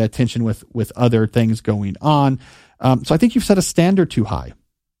sharing the attention with other things going on. So I think you've set a standard too high.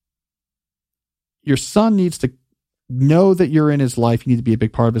 Your son needs to know that you're in his life. You need to be a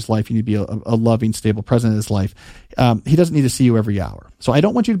big part of his life. You need to be a loving, stable presence in his life. He doesn't need to see you every hour. So I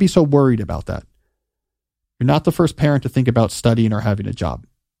don't want you to be so worried about that. You're not the first parent to think about studying or having a job.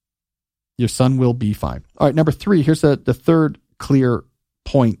 Your son will be fine. All right, number 3, here's the third clear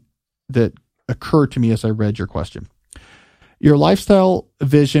point that occurred to me as I read your question. Your lifestyle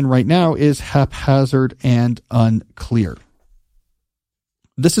vision right now is haphazard and unclear.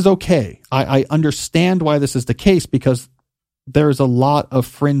 This is okay. I understand why this is the case, because there's a lot of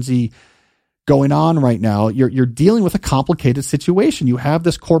frenzy going on right now. You're dealing with a complicated situation. You have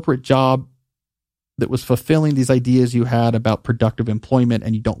this corporate job that was fulfilling these ideas you had about productive employment,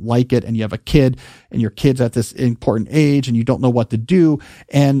 and you don't like it, and you have a kid, and your kid's at this important age, and you don't know what to do.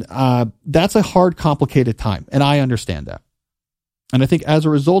 And that's a hard, complicated time. And I understand that. And I think as a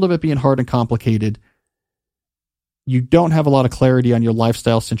result of it being hard and complicated, you don't have a lot of clarity on your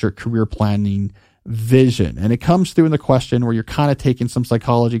lifestyle-centric career planning vision. And it comes through in the question where you're kind of taking some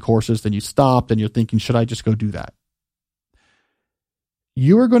psychology courses, then you stopped, and you're thinking, should I just go do that?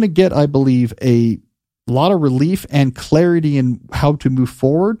 You are going to get, I believe, a lot of relief and clarity in how to move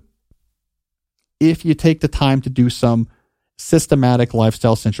forward if you take the time to do some systematic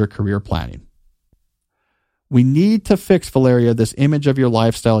lifestyle-centric career planning. We need to fix, Valeria, this image of your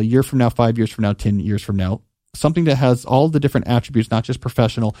lifestyle a year from now, 5 years from now, 10 years from now, something that has all the different attributes, not just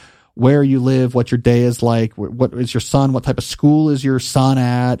professional, where you live, what your day is like, what is your son, what type of school is your son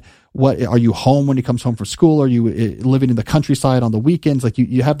at, what are you home when he comes home from school? Are you living in the countryside on the weekends? Like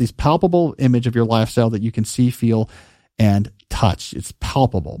you have this palpable image of your lifestyle that you can see, feel, and touch. It's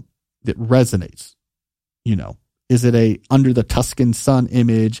palpable. It resonates. Is it a under the Tuscan sun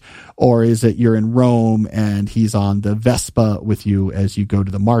image, or is it you're in Rome and he's on the Vespa with you as you go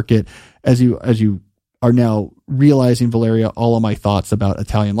to the market? As you are now realizing, Valeria, all of my thoughts about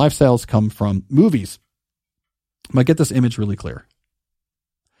Italian lifestyles come from movies. I'm going to get this image really clear.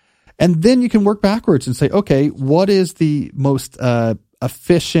 And then you can work backwards and say, okay, what is the most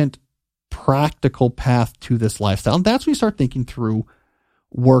efficient, practical path to this lifestyle? And that's when you start thinking through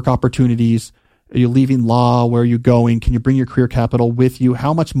work opportunities. Are you leaving law? Where are you going? Can you bring your career capital with you?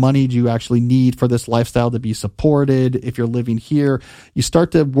 How much money do you actually need for this lifestyle to be supported? If you're living here, you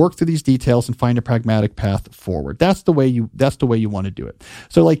start to work through these details and find a pragmatic path forward. That's the way you want to do it.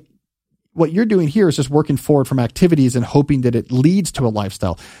 So like what you're doing here is just working forward from activities and hoping that it leads to a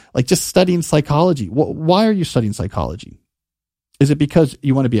lifestyle, like just studying psychology. Why are you studying psychology? Is it because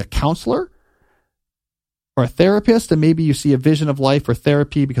you want to be a counselor or a therapist, and maybe you see a vision of life or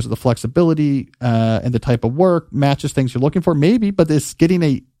therapy because of the flexibility and the type of work matches things you're looking for? Maybe, but is getting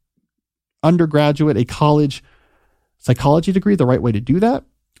a undergraduate, a college psychology degree the right way to do that?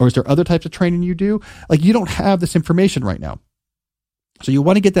 Or is there other types of training you do? Like you don't have this information right now. So you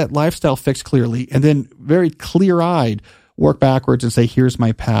want to get that lifestyle fixed clearly, and then very clear-eyed work backwards and say, here's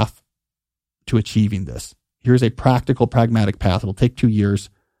my path to achieving this. Here's a practical, pragmatic path. It'll take 2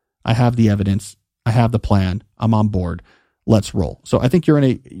 years. I have the evidence. I have the plan. I'm on board. Let's roll. So I think you're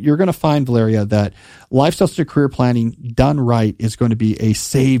going to find, Valeria, that lifestyle career planning done right is going to be a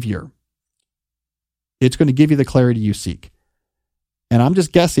savior. It's going to give you the clarity you seek. And I'm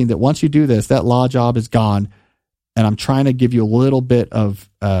just guessing that once you do this, that law job is gone. And I'm trying to give you a little bit of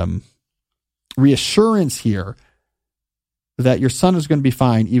reassurance here that your son is going to be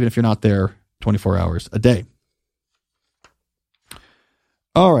fine, even if you're not there 24 hours a day.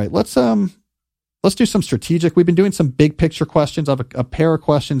 All right, let's do some strategic. We've been doing some big picture questions. I have a pair of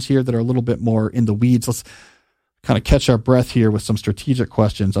questions here that are a little bit more in the weeds. Let's kind of catch our breath here with some strategic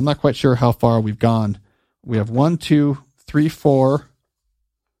questions. I'm not quite sure how far we've gone. We have 1, 2, 3, 4,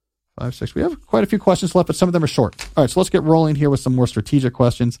 5, 6. We have quite a few questions left, but some of them are short. All right, so let's get rolling here with some more strategic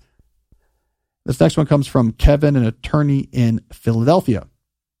questions. This next one comes from Kevin, an attorney in Philadelphia.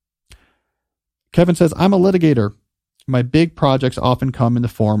 Kevin says, I'm a litigator. My big projects often come in the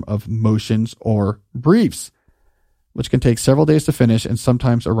form of motions or briefs, which can take several days to finish and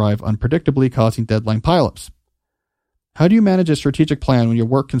sometimes arrive unpredictably, causing deadline pileups. How do you manage a strategic plan when your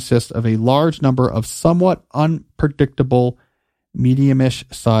work consists of a large number of somewhat unpredictable, medium-ish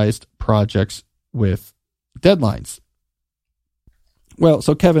sized projects with deadlines? Well,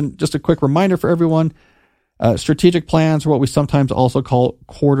 so Kevin, just a quick reminder for everyone. Strategic plans are what we sometimes also call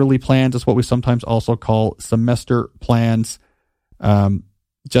quarterly plans. It's what we sometimes also call semester plans.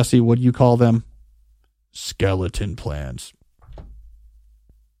 Jesse, what do you call them? Skeleton plans.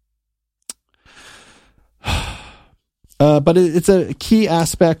 But it's a key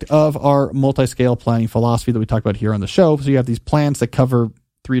aspect of our multi-scale planning philosophy that we talk about here on the show. So you have these plans that cover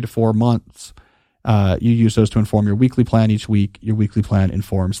 3 to 4 months. You use those to inform your weekly plan each week. Your weekly plan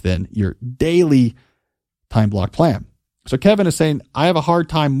informs then your daily time block plan. So Kevin is saying, I have a hard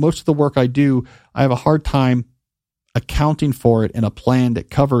time, most of the work I do, I have a hard time accounting for it in a plan that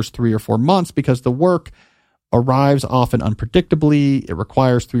covers 3 or 4 months because the work arrives often unpredictably. It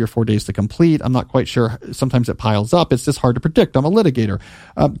requires 3 or 4 days to complete. I'm not quite sure. Sometimes it piles up. It's just hard to predict. I'm a litigator.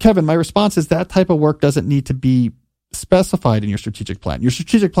 Kevin, my response is that type of work doesn't need to be specified in your strategic plan. Your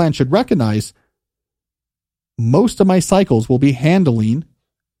strategic plan should recognize most of my cycles will be handling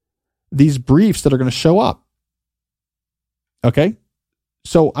these briefs that are going to show up. Okay?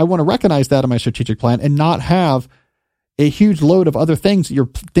 So I want to recognize that in my strategic plan and not have a huge load of other things that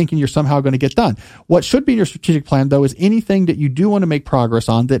you're thinking you're somehow going to get done. What should be in your strategic plan, though, is anything that you do want to make progress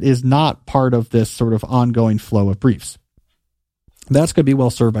on that is not part of this sort of ongoing flow of briefs. That's going to be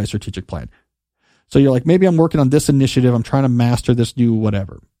well served by a strategic plan. So you're like, maybe I'm working on this initiative. I'm trying to master this new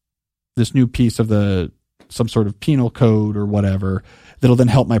whatever, this new piece of some sort of penal code or whatever that'll then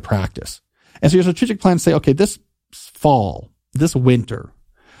help my practice. And so your strategic plan say, okay, this fall, this winter,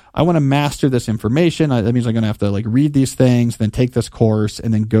 I want to master this information. That means I'm going to have to like read these things, then take this course,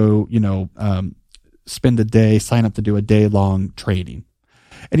 and then go, spend a day, sign up to do a day-long training.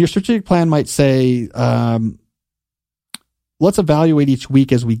 And your strategic plan might say, let's evaluate each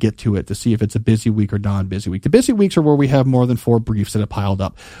week as we get to it to see if it's a busy week or non-busy week. The busy weeks are where we have more than 4 briefs that have piled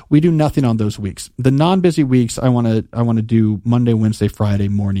up. We do nothing on those weeks. The non-busy weeks, I want to do Monday, Wednesday, Friday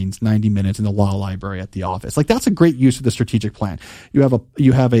mornings, 90 minutes in the law library at the office. Like that's a great use of the strategic plan. You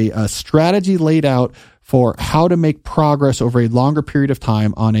have a strategy laid out for how to make progress over a longer period of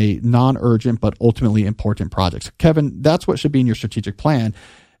time on a non-urgent but ultimately important projects. Kevin, that's what should be in your strategic plan.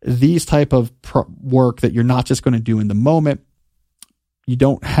 These type of work that you're not just going to do in the moment. You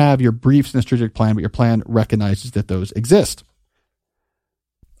don't have your briefs in the strategic plan, but your plan recognizes that those exist.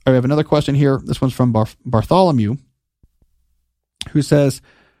 All right, I have another question here. This one's from Bartholomew, who says,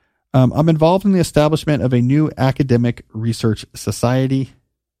 I'm involved in the establishment of a new academic research society,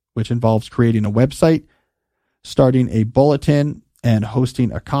 which involves creating a website, starting a bulletin, and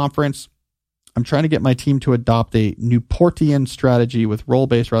hosting a conference. I'm trying to get my team to adopt a Newportian strategy with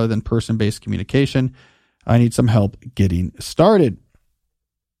role-based rather than person-based communication. I need some help getting started.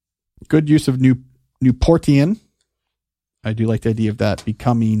 Good use of Newportian. I do like the idea of that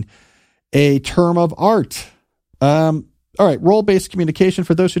becoming a term of art. All right, role-based communication.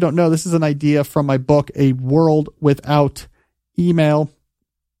 For those who don't know, this is an idea from my book, A World Without Email.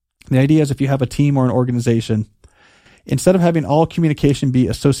 The idea is if you have a team or an organization, instead of having all communication be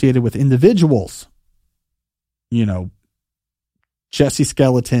associated with individuals, Jesse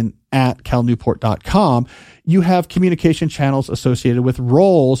Skeleton at calnewport.com, you have communication channels associated with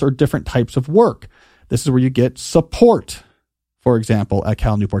roles or different types of work. This is where you get support, for example, at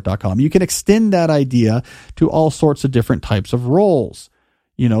calnewport.com. You can extend that idea to all sorts of different types of roles.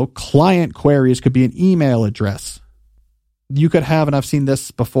 Client queries could be an email address. You could have, and I've seen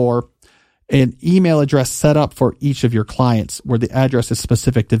this before, an email address set up for each of your clients where the address is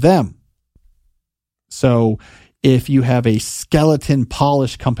specific to them. So if you have a skeleton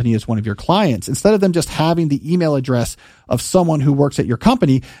polish company as one of your clients, instead of them just having the email address of someone who works at your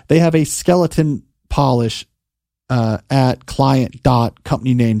company, they have a skeleton polish at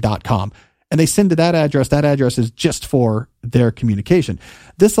client.companyname.com. And they send to that address. That address is just for their communication.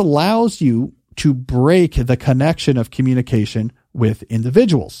 This allows you to break the connection of communication with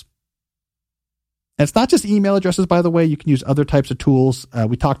individuals. And it's not just email addresses, by the way. You can use other types of tools.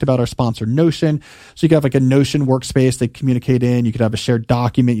 We talked about our sponsor, Notion. So you could have like a Notion workspace they communicate in. You could have a shared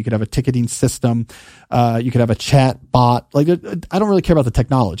document. You could have a ticketing system. You could have a chat bot. I don't really care about the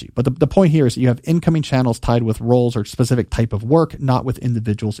technology, but the point here is that you have incoming channels tied with roles or specific type of work, not with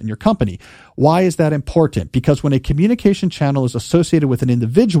individuals in your company. Why is that important? Because when a communication channel is associated with an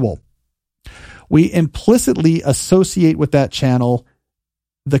individual, we implicitly associate with that channel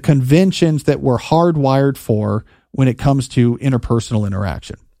the conventions that we're hardwired for when it comes to interpersonal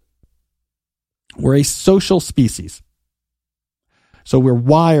interaction. We're a social species. So we're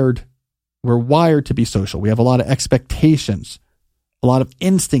wired to be social. We have a lot of expectations, a lot of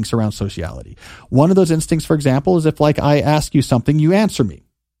instincts around sociality. One of those instincts, for example, is if I ask you something, you answer me.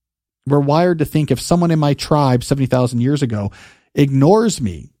 We're wired to think if someone in my tribe 70,000 years ago ignores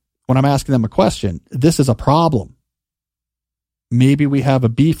me when I'm asking them a question, this is a problem. Maybe we have a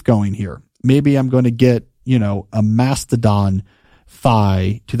beef going here. Maybe I'm going to get, a mastodon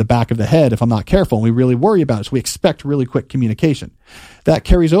thigh to the back of the head if I'm not careful. And we really worry about it. So we expect really quick communication. That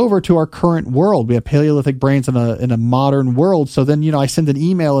carries over to our current world. We have Paleolithic brains in a modern world. So then, I send an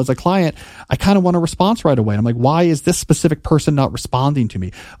email as a client. I kind of want a response right away. I'm like, why is this specific person not responding to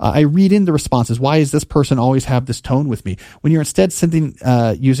me? I read in the responses. Why is this person always have this tone with me? When you're instead sending,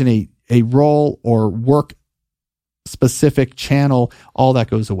 using a role or work specific channel, all that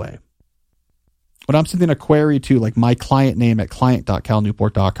goes away. When I'm sending a query to my client name at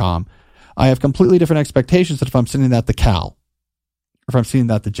client.calnewport.com, I have completely different expectations than if I'm sending that to Cal or if I'm sending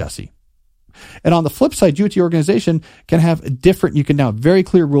that to Jesse. And on the flip side, you at your organization can have you can now have very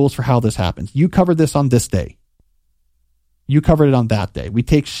clear rules for how this happens. You covered this on this day. You covered it on that day. We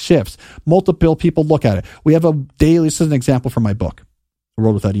take shifts. Multiple people look at it. We have a daily, this is an example from my book, A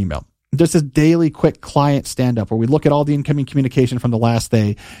World Without Email. There's this daily quick client stand-up where we look at all the incoming communication from the last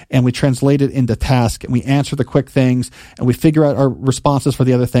day and we translate it into task and we answer the quick things and we figure out our responses for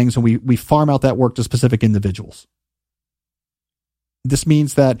the other things and we farm out that work to specific individuals. This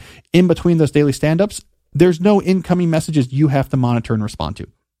means that in between those daily stand-ups, there's no incoming messages you have to monitor and respond to.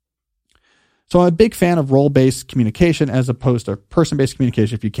 So I'm a big fan of role-based communication as opposed to person-based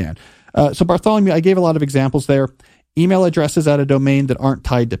communication if you can. So Bartholomew, I gave a lot of examples there. Email addresses at a domain that aren't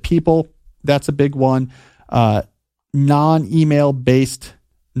tied to people. That's a big one. Non-email based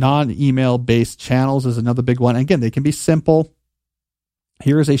channels is another big one. Again, they can be simple.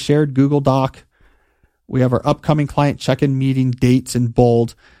 Here is a shared Google Doc. We have our upcoming client check-in meeting dates in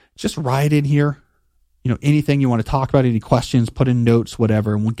bold. Just write in here, anything you want to talk about, any questions, put in notes,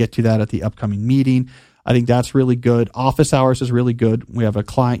 whatever, and we'll get to that at the upcoming meeting. I think that's really good. Office hours is really good. We have a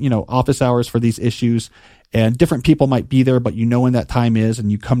client, office hours for these issues. And different people might be there, but when that time is, and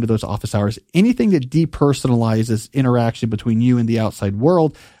you come to those office hours. Anything that depersonalizes interaction between you and the outside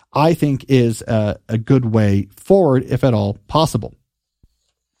world, I think is a good way forward, if at all possible.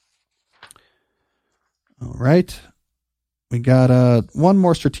 All right. We got one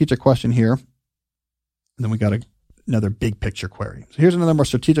more strategic question here. And then we got another big picture query. So here's another more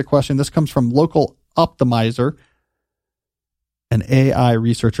strategic question. This comes from Local Optimizer, an AI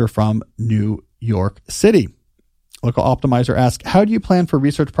researcher from New York City. Local Optimizer asks, how do you plan for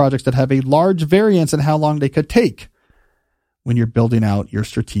research projects that have a large variance in how long they could take when you're building out your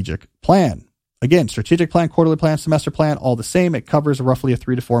strategic plan? Again, strategic plan, quarterly plan, semester plan, all the same. It covers roughly a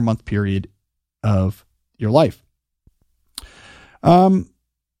 3 to 4 month period of your life.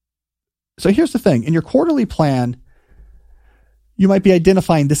 So here's the thing. In your quarterly plan, you might be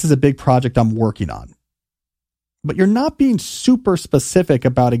identifying this is a big project I'm working on. But you're not being super specific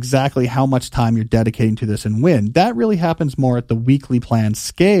about exactly how much time you're dedicating to this and when. That really happens more at the weekly plan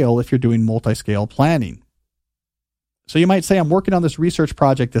scale if you're doing multi-scale planning. So you might say, I'm working on this research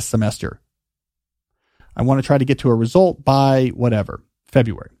project this semester. I want to try to get to a result by whatever,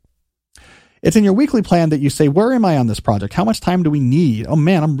 February. It's in your weekly plan that you say, where am I on this project? How much time do we need? Oh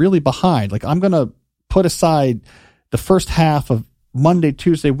man, I'm really behind. I'm going to put aside the first half of Monday,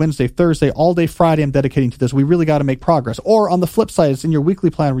 Tuesday, Wednesday, Thursday, all day Friday, I'm dedicating to this. We really got to make progress. Or on the flip side, it's in your weekly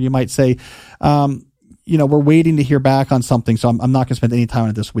plan where you might say, we're waiting to hear back on something, so I'm not going to spend any time on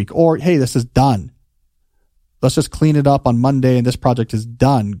it this week. Or, hey, this is done. Let's just clean it up on Monday and this project is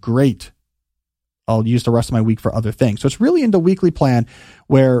done. Great. I'll use the rest of my week for other things. So it's really in the weekly plan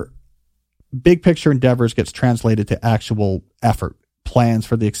where big picture endeavors gets translated to actual effort, plans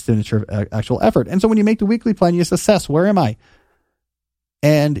for the expenditure of actual effort. And so when you make the weekly plan, you just assess, where am I?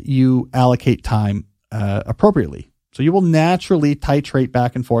 And you allocate time appropriately. So you will naturally titrate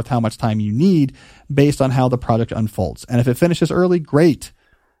back and forth how much time you need based on how the project unfolds. And if it finishes early, great.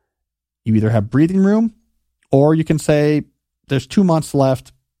 You either have breathing room or you can say, there's 2 months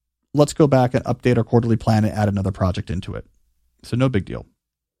left. Let's go back and update our quarterly plan and add another project into it. So no big deal.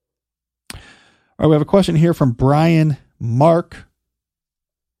 All right, we have a question here from Brian Mark.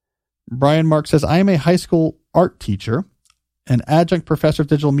 Brian Mark says, I am a high school art teacher, an adjunct professor of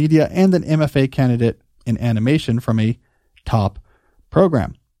digital media, and an MFA candidate in animation from a top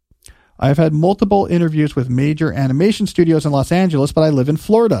program. I have had multiple interviews with major animation studios in Los Angeles, but I live in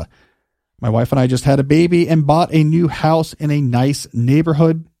Florida. My wife and I just had a baby and bought a new house in a nice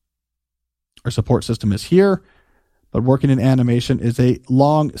neighborhood. Our support system is here, but working in animation is a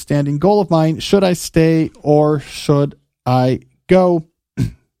long-standing goal of mine. Should I stay or should I go?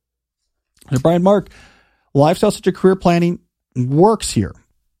 Brian Mark, lifestyle such a career planning works here.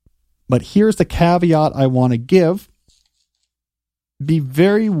 But here's the caveat I want to give. Be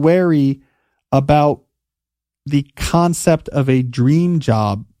very wary about the concept of a dream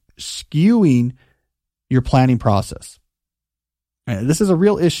job skewing your planning process. And this is a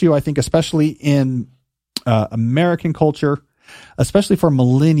real issue, I think, especially in American culture, especially for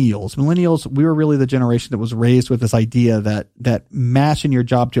millennials. Millennials, we were really the generation that was raised with this idea that matching your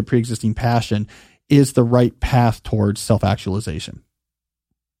job to a pre-existing passion is the right path towards self-actualization.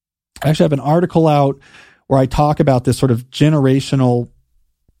 I actually have an article out where I talk about this sort of generational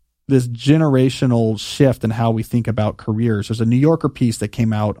shift in how we think about careers. There's a New Yorker piece that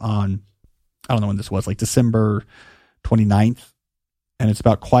came out on, I don't know when this was, like December 29th, and it's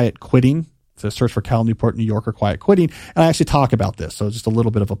about quiet quitting. It's a search for Cal Newport, New Yorker, quiet quitting. And I actually talk about this. So just a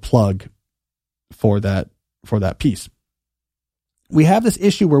little bit of a plug for that piece. We have this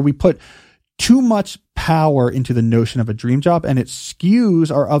issue where we put too much power into the notion of a dream job, and it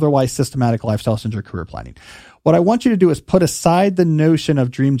skews our otherwise systematic lifestyle-centered career planning. What I want you to do is put aside the notion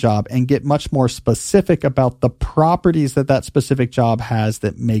of dream job and get much more specific about the properties that that specific job has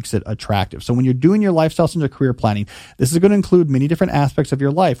that makes it attractive. So when you're doing your lifestyle-centered career planning, this is going to include many different aspects of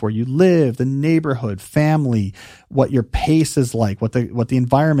your life, where you live, the neighborhood, family, what your pace is like, what the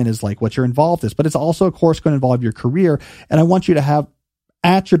environment is like, what you're involved in. But it's also, of course, going to involve your career. And I want you to have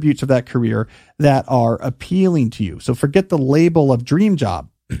attributes of that career that are appealing to you. So forget the label of dream job.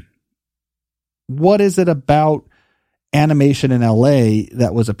 What is it about animation in LA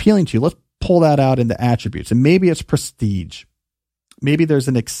that was appealing to you? Let's pull that out into attributes. And maybe it's prestige. Maybe there's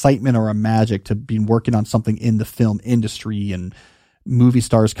an excitement or a magic to be working on something in the film industry, and movie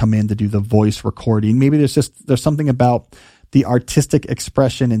stars come in to do the voice recording. Maybe there's something about the artistic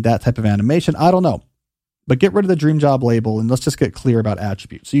expression in that type of animation. I don't know. But get rid of the dream job label and let's just get clear about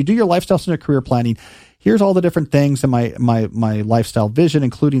attributes. So you do your lifestyle-centered career planning. Here's all the different things in my lifestyle vision,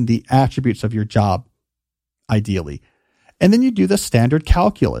 including the attributes of your job, ideally. And then you do the standard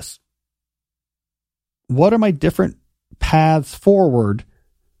calculus. What are my different paths forward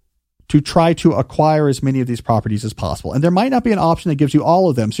to try to acquire as many of these properties as possible? And there might not be an option that gives you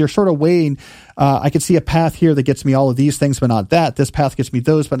all of them. So you're sort of weighing, I could see a path here that gets me all of these things, but not that. This path gets me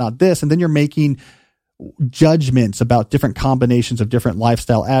those, but not this. And then you're making judgments about different combinations of different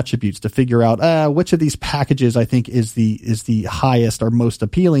lifestyle attributes to figure out which of these packages I think is the highest or most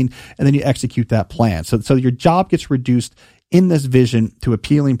appealing, and then you execute that plan. So your job gets reduced in this vision to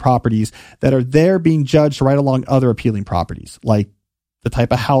appealing properties that are there being judged right along other appealing properties, like the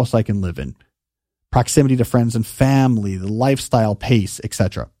type of house I can live in, proximity to friends and family, the lifestyle pace,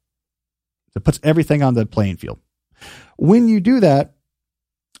 etc. So it puts everything on the playing field. When you do that,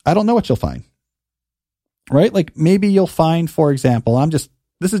 I don't know what you'll find. Right? Like maybe you'll find, for example, this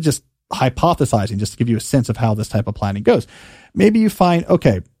is just hypothesizing just to give you a sense of how this type of planning goes. Maybe you find,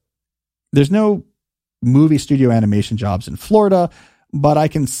 okay, there's no movie studio animation jobs in Florida, but I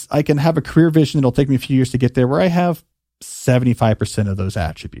can have a career vision that'll take me a few years to get there where I have 75% of those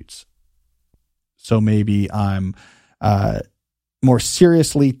attributes. So maybe I'm more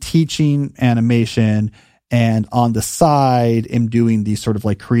seriously teaching animation, and on the side, am doing these sort of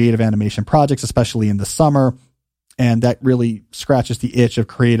like creative animation projects, especially in the summer. And that really scratches the itch of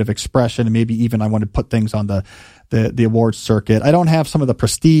creative expression. And maybe even I want to put things on the awards circuit. I don't have some of the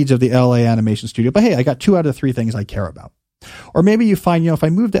prestige of the LA animation studio, but hey, I got 2 out of 3 things I care about. Or maybe you find, if I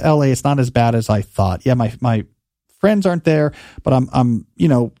move to LA, it's not as bad as I thought. Yeah, my friends aren't there, but I'm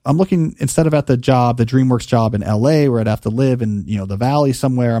looking, instead of at the DreamWorks job in LA where I'd have to live in, the valley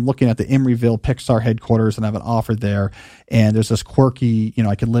somewhere, I'm looking at the Emeryville Pixar headquarters and I have an offer there. And there's this quirky,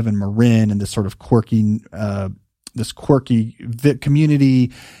 I could live in Marin and this sort of quirky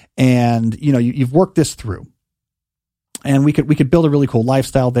community. And, you've worked this through. And we could build a really cool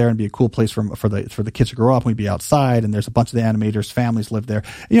lifestyle there and be a cool place for the kids to grow up. And we'd be outside, and there's a bunch of the animators' families live there.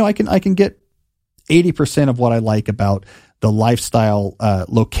 I can get 80% of what I like about the lifestyle,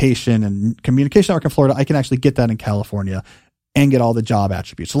 location and communication network in Florida. I can actually get that in California and get all the job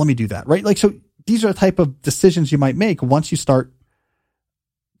attributes. So let me do that, right? Like, so these are the type of decisions you might make once you start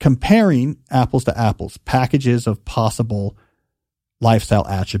comparing apples to apples, packages of possible lifestyle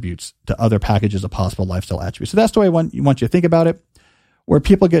attributes to other packages of possible lifestyle attributes. So that's the way I want you to think about it. Where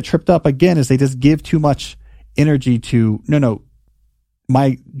people get tripped up again is they just give too much energy to, no,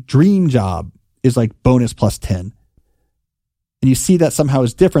 my dream job is like bonus plus 10. And you see that somehow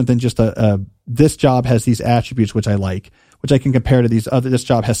is different than just this job has these attributes, which I like, which I can compare to this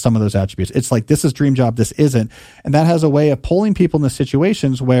job has some of those attributes. It's like, this is dream job, this isn't. And that has a way of pulling people into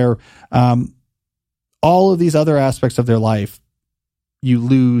situations where all of these other aspects of their life you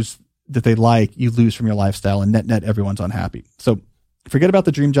lose that they like, you lose from your lifestyle, and net everyone's unhappy. So forget about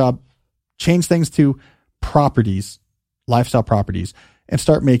the dream job, change things to properties, lifestyle properties, and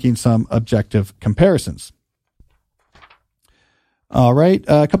start making some objective comparisons. All right.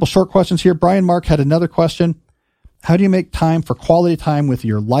 A couple short questions here. Brian Mark had another question. How do you make time for quality time with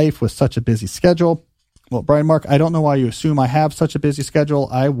your life with such a busy schedule? Well, Brian Mark, I don't know why you assume I have such a busy schedule.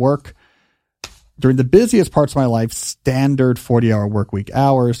 I work during the busiest parts of my life, standard 40-hour work week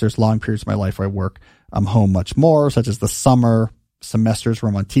hours. There's long periods of my life where I'm home much more, such as the summer semesters where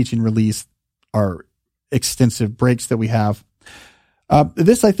I'm on teaching release, our extensive breaks that we have.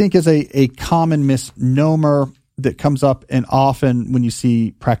 This, I think, is a common misnomer that comes up, and often when you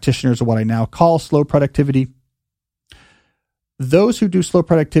see practitioners of what I now call slow productivity. Those who do slow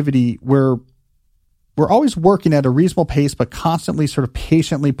productivity, we're always working at a reasonable pace, but constantly sort of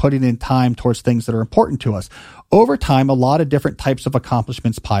patiently putting in time towards things that are important to us. Over time, a lot of different types of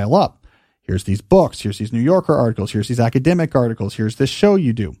accomplishments pile up. Here's these books. Here's these New Yorker articles. Here's these academic articles. Here's this show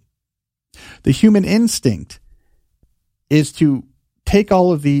you do. The human instinct is to take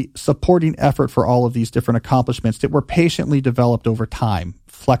all of the supporting effort for all of these different accomplishments that were patiently developed over time,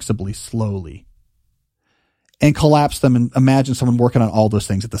 flexibly, slowly, and collapse them and imagine someone working on all those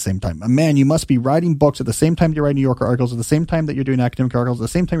things at the same time. Man, you must be writing books at the same time you're writing New Yorker articles, at the same time that you're doing academic articles, at the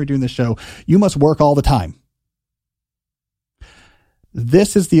same time you're doing this show. You must work all the time.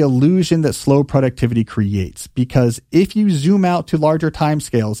 This is the illusion that slow productivity creates, because if you zoom out to larger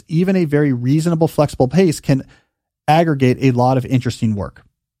timescales, even a very reasonable, flexible pace can aggregate a lot of interesting work.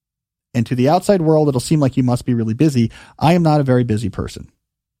 And to the outside world, it'll seem like you must be really busy. I am not a very busy person.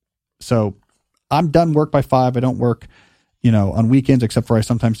 So I'm done work by 5. I don't work, on weekends, except for I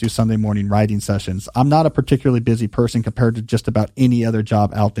sometimes do Sunday morning writing sessions. I'm not a particularly busy person compared to just about any other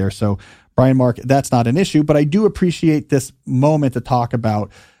job out there. So Brian, Mark, that's not an issue, but I do appreciate this moment to talk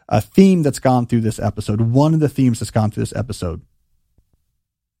about a theme that's gone through this episode. One of the themes that's gone through this episode.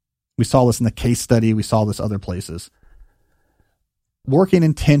 We saw this in the case study. We saw this other places. Working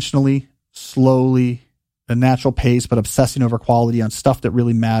intentionally, slowly, a natural pace, but obsessing over quality on stuff that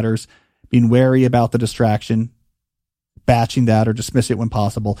really matters, being wary about the distraction, batching that or dismiss it when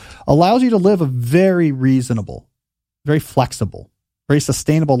possible, allows you to live a very reasonable, very flexible, very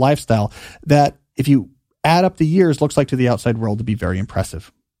sustainable lifestyle that, if you add up the years, looks like to the outside world to be very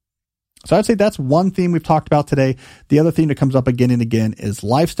impressive. So I'd say that's one theme we've talked about today. The other theme that comes up again and again is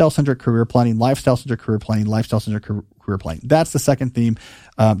lifestyle-centric career planning, lifestyle-centric career planning, lifestyle-centric career planning. That's the second theme.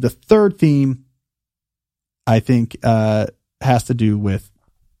 The third theme, I think, has to do with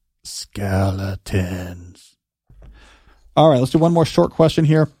skeletons. All right, let's do one more short question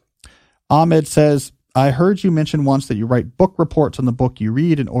here. Ahmed says, I heard you mention once that you write book reports on the book you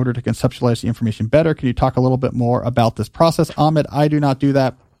read in order to conceptualize the information better. Can you talk a little bit more about this process? Ahmed, I do not do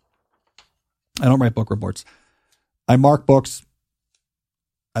that. I don't write book reports. I mark books.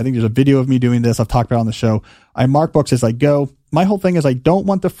 I think there's a video of me doing this. I've talked about it on the show. I mark books as I go. My whole thing is I don't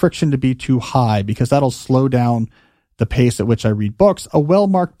want the friction to be too high because that'll slow down the pace at which I read books. A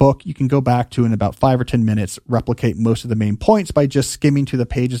well-marked book you can go back to in about 5 or 10 minutes, replicate most of the main points by just skimming to the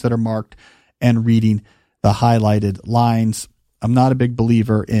pages that are marked and reading the highlighted lines. I'm not a big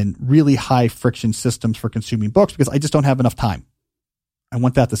believer in really high friction systems for consuming books because I just don't have enough time. I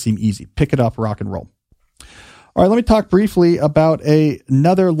want that to seem easy. Pick it up, rock and roll. All right, let me talk briefly about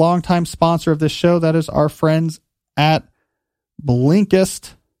another longtime sponsor of this show. That is our friends at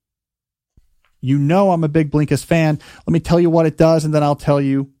Blinkist. You know I'm a big Blinkist fan. Let me tell you what it does, and then I'll tell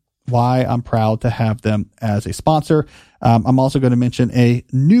you why I'm proud to have them as a sponsor. I'm also going to mention a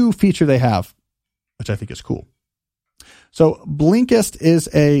new feature they have, which I think is cool. So Blinkist is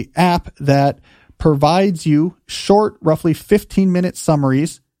an app that provides you short, roughly 15-minute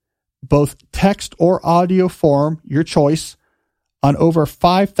summaries, both text or audio form, your choice, on over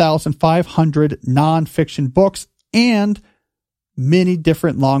 5,500 nonfiction books and many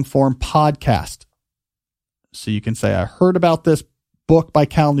different long-form podcasts. So you can say, I heard about this book by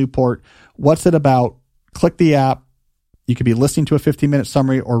Cal Newport. What's it about? Click the app. You could be listening to a 15-minute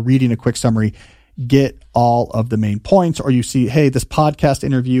summary or reading a quick summary. Get all of the main points, or you see, hey, this podcast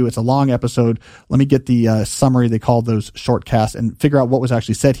interview, it's a long episode. Let me get the summary. They call those shortcasts and figure out what was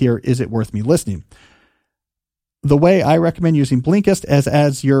actually said here. Is it worth me listening? The way I recommend using Blinkist is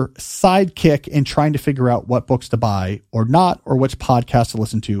as your sidekick in trying to figure out what books to buy or not, or which podcasts to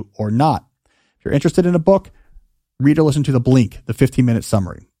listen to or not. If you're interested in a book, read or listen to the Blink, the 15-minute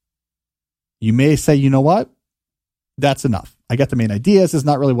summary. You may say, you know what? That's enough. I get the main ideas. It's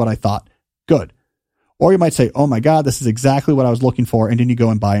not really what I thought. Good. Or you might say, oh my God, this is exactly what I was looking for. And then you go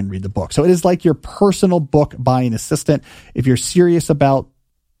and buy and read the book. So it is like your personal book buying assistant. If you're serious about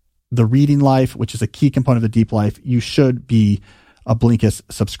the reading life, which is a key component of the deep life, you should be a Blinkist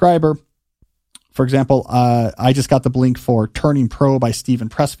subscriber. For example, I just got the Blink for Turning Pro by Stephen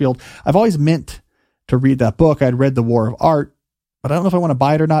Pressfield. I've always meant to read that book. I'd read The War of Art, but I don't know if I want to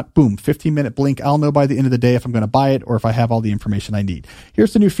buy it or not. Boom, 15-minute Blink. I'll know by the end of the day if I'm going to buy it or if I have all the information I need.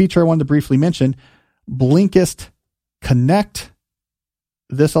 Here's the new feature I wanted to briefly mention. Blinkist Connect.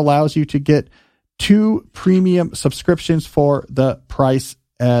 This allows you to get 2 premium subscriptions for the price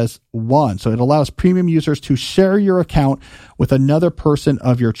as one. So it allows premium users to share your account with another person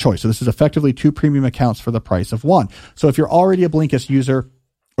of your choice. So this is effectively 2 premium accounts for the price of one. So if you're already a Blinkist user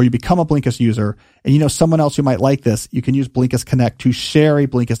or you become a Blinkist user and you know someone else who might like this, you can use Blinkist Connect to share a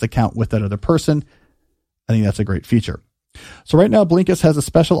Blinkist account with that other person. I think that's a great feature. So right now, Blinkist has a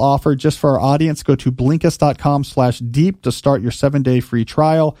special offer just for our audience. Go to Blinkist.com/deep to start your 7-day free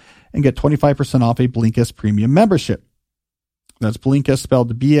trial and get 25% off a Blinkist premium membership. That's Blinkist,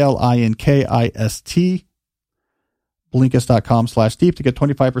 spelled Blinkist. Blinkist.com/deep to get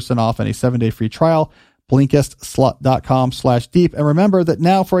 25% off and a 7-day free trial. Blinkist.com/deep. And remember that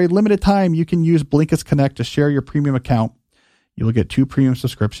now for a limited time, you can use Blinkist Connect to share your premium account. You will get 2 premium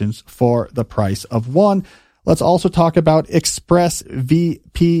subscriptions for the price of 1. Let's also talk about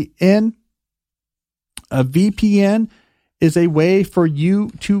ExpressVPN. A VPN is a way for you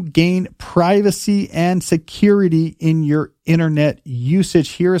to gain privacy and security in your internet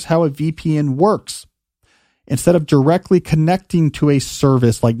usage. Here's how a VPN works. Instead of directly connecting to a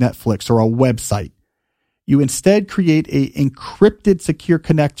service like Netflix or a website, you instead create an encrypted secure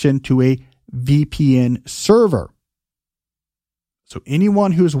connection to a VPN server. So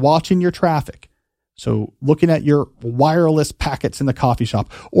anyone who's watching your traffic, so looking at your wireless packets in the coffee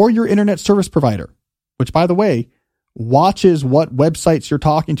shop or your internet service provider, which, by the way, watches what websites you're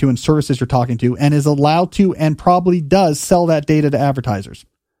talking to and services you're talking to and is allowed to and probably does sell that data to advertisers.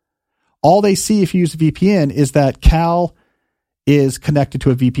 All they see if you use a VPN is that Cal is connected to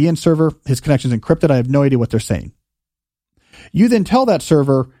a VPN server. His connection is encrypted. I have no idea what they're saying. You then tell that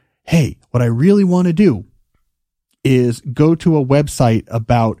server, hey, what I really want to do is go to a website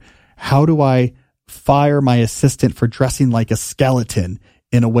about how do I fire my assistant for dressing like a skeleton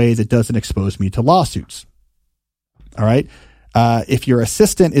in a way that doesn't expose me to lawsuits. All right. If your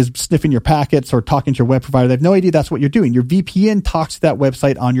assistant is sniffing your packets or talking to your web provider, they have no idea that's what you're doing. Your VPN talks to that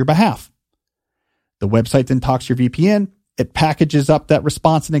website on your behalf. The website then talks to your VPN. It packages up that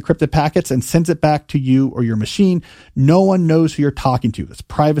response in encrypted packets and sends it back to you or your machine. No one knows who you're talking to. It's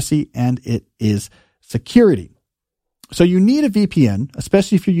privacy and it is security. So you need a VPN,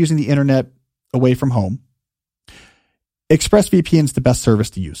 especially if you're using the internet away from home. ExpressVPN is the best service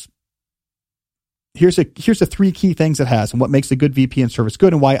to use. Here's the 3 key things it has and what makes a good VPN service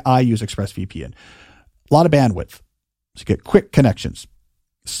good and why I use ExpressVPN. A lot of bandwidth. So you get quick connections.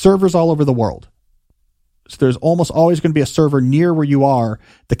 Servers all over the world. So there's almost always going to be a server near where you are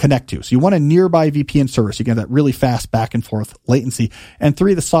to connect to. So you want a nearby VPN service. You get that really fast back and forth latency. And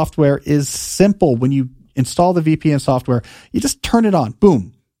 3, the software is simple. When you install the VPN software, you just turn it on.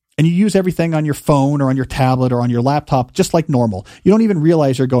 Boom. And you use everything on your phone or on your tablet or on your laptop just like normal. You don't even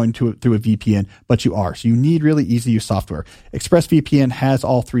realize you're going through a VPN, but you are. So you need really easy to use software. ExpressVPN has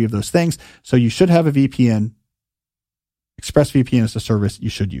all 3 of those things. So you should have a VPN. ExpressVPN is the service you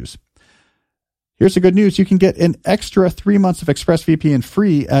should use. Here's the good news. You can get an extra 3 months of ExpressVPN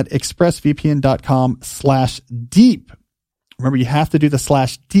free at expressvpn.com/deep. Remember, you have to do the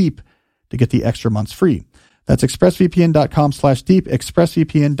 /deep to get the extra months free. That's expressvpn.com/deep,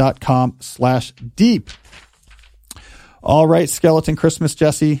 expressvpn.com/deep. All right, Skeleton Christmas,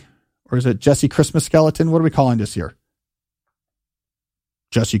 Jesse. Or is it Jesse Christmas Skeleton? What are we calling this here?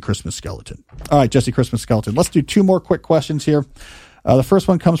 Jesse Christmas Skeleton. All right, Jesse Christmas Skeleton. Let's do 2 more quick questions here. The first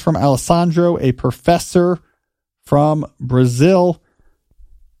one comes from Alessandro, a professor from Brazil.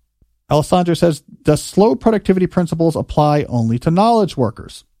 Alessandro says, does slow productivity principles apply only to knowledge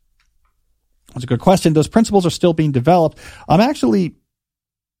workers? That's a good question. Those principles are still being developed. I'm actually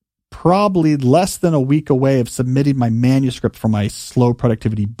probably less than a week away of submitting my manuscript for my slow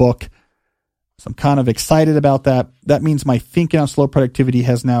productivity book. So I'm kind of excited about that. That means my thinking on slow productivity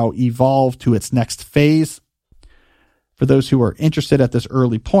has now evolved to its next phase. For those who are interested at this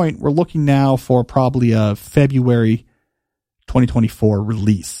early point, we're looking now for probably a February 2024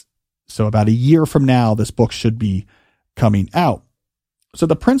 release. So about a year from now, this book should be coming out. So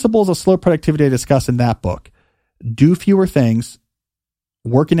the principles of slow productivity I discuss in that book: do fewer things,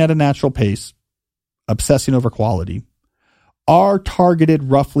 working at a natural pace, obsessing over quality, are targeted,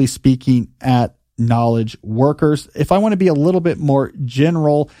 roughly speaking, at knowledge workers. If I want to be a little bit more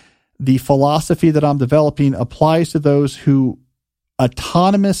general, the philosophy that I'm developing applies to those who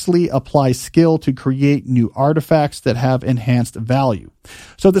autonomously apply skill to create new artifacts that have enhanced value.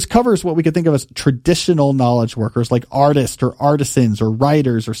 So this covers what we could think of as traditional knowledge workers, like artists or artisans or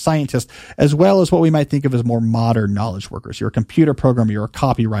writers or scientists, as well as what we might think of as more modern knowledge workers. You're a computer programmer, you're a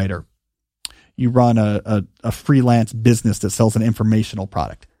copywriter, you run a freelance business that sells an informational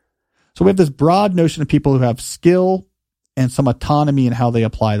product. So we have this broad notion of people who have skill and some autonomy in how they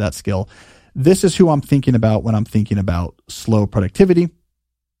apply that skill. This is who I'm thinking about when I'm thinking about slow productivity.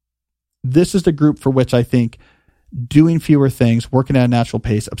 This is the group for which I think doing fewer things, working at a natural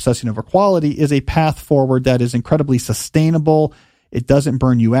pace, obsessing over quality is a path forward that is incredibly sustainable. It doesn't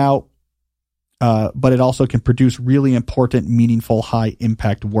burn you out, but it also can produce really important, meaningful, high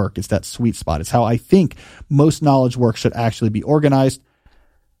impact work. It's that sweet spot. It's how I think most knowledge work should actually be organized.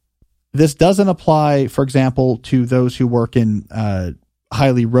 This doesn't apply, for example, to those who work in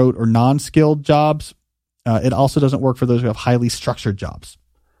highly rote or non-skilled jobs. It also doesn't work for those who have highly structured jobs.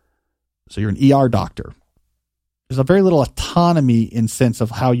 So you're an ER doctor. There's a very little autonomy in sense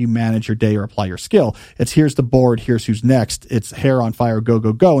of how you manage your day or apply your skill. It's here's the board, here's who's next. It's hair on fire, go,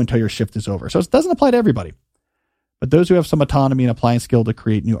 go, go until your shift is over. So it doesn't apply to everybody. But those who have some autonomy and applying skill to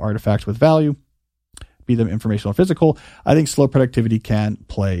create new artifacts with value, be them informational or physical, I think slow productivity can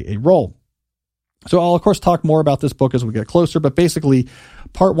play a role. So I'll, of course, talk more about this book as we get closer. But basically,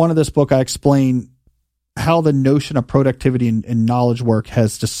 part one of this book, I explain how the notion of productivity and knowledge work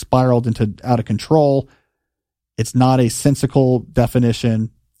has just spiraled into out of control. It's not a sensical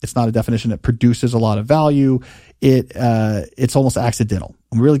definition. It's not a definition that produces a lot of value. It's almost accidental.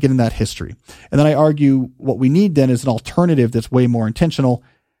 I'm really getting that history. And then I argue what we need then is an alternative that's way more intentional.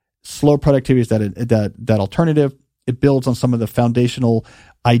 Slow productivity is that alternative. It builds on some of the foundational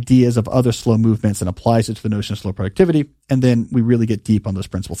ideas of other slow movements and applies it to the notion of slow productivity. And then we really get deep on those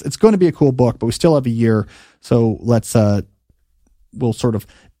principles. It's going to be a cool book, but we still have a year. So we'll sort of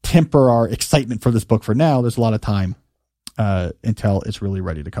temper our excitement for this book for now. There's a lot of time until it's really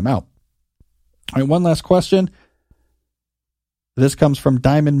ready to come out. All right, one last question. This comes from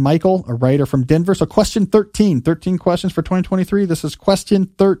Diamond Michael, a writer from Denver. So question 13 questions for 2023. This is question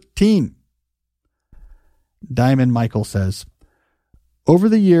 13. Diamond Michael says, over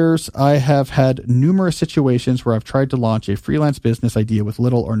the years, I have had numerous situations where I've tried to launch a freelance business idea with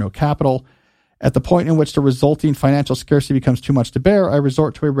little or no capital. At the point in which the resulting financial scarcity becomes too much to bear, I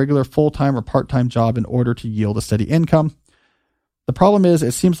resort to a regular full-time or part-time job in order to yield a steady income. The problem is,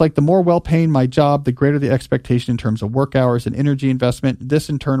 it seems like the more well-paying my job, the greater the expectation in terms of work hours and energy investment. This,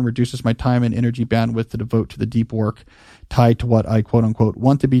 in turn, reduces my time and energy bandwidth to devote to the deep work tied to what I, quote-unquote,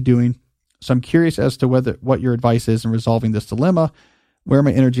 want to be doing. So I'm curious as to what your advice is in resolving this dilemma, where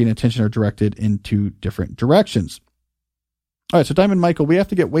my energy and attention are directed in two different directions. All right, so Diamond Michael, we have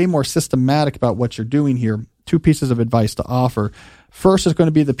to get way more systematic about what you're doing here. Two pieces of advice to offer. First is going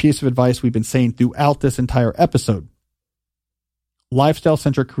to be the piece of advice we've been saying throughout this entire episode.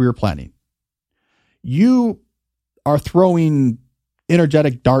 Lifestyle-centric career planning. You are throwing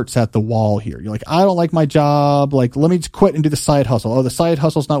energetic darts at the wall here. You're like, I don't like my job. Like, let me just quit and do the side hustle. Oh, the side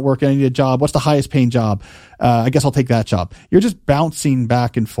hustle's not working. I need a job. What's the highest paying job? I guess I'll take that job. You're just bouncing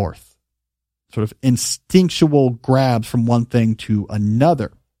back and forth. Sort of instinctual grabs from one thing to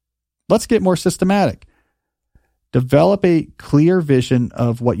another. Let's get more systematic. Develop a clear vision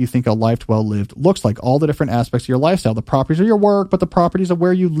of what you think a life well lived looks like. All the different aspects of your lifestyle, the properties of your work, but the properties of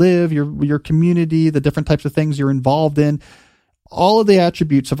where you live, your community, the different types of things you're involved in. All of the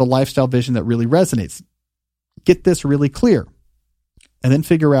attributes of a lifestyle vision that really resonates. Get this really clear. And then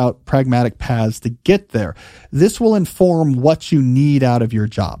figure out pragmatic paths to get there. This will inform what you need out of your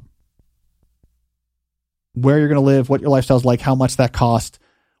job. Where you're going to live, what your lifestyle is like, how much that costs,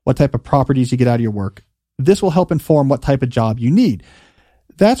 what type of properties you get out of your work. This will help inform what type of job you need.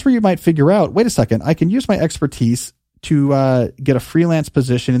 That's where you might figure out, wait a second, I can use my expertise to get a freelance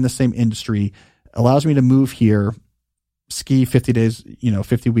position in the same industry, allows me to move here, ski 50 days,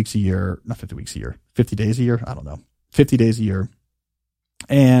 50 weeks a year, not 50 weeks a year, 50 days a year, I don't know, 50 days a year,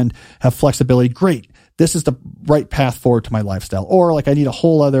 and have flexibility. Great. This is the right path forward to my lifestyle. Or like I need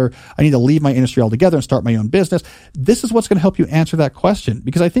to leave my industry altogether and start my own business. This is what's going to help you answer that question.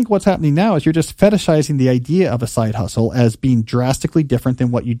 Because I think what's happening now is you're just fetishizing the idea of a side hustle as being drastically different than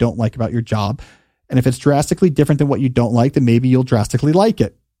what you don't like about your job. And if it's drastically different than what you don't like, then maybe you'll drastically like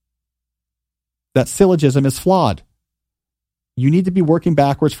it. That syllogism is flawed. You need to be working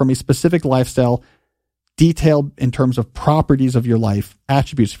backwards from a specific lifestyle, detailed in terms of properties of your life,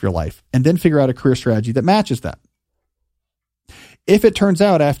 attributes of your life, and then figure out a career strategy that matches that. If it turns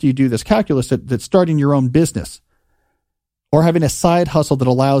out after you do this calculus that starting your own business or having a side hustle that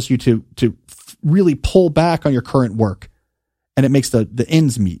allows you to really pull back on your current work and it makes the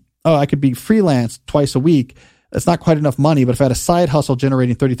ends meet. Oh, I could be freelance twice a week. That's not quite enough money, but if I had a side hustle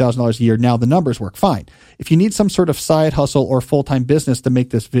generating $30,000 a year, now the numbers work fine. If you need some sort of side hustle or full-time business to make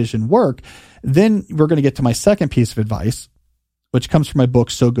this vision work, then we're going to get to my second piece of advice, which comes from my book,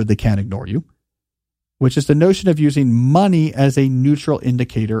 So Good They Can't Ignore You, which is the notion of using money as a neutral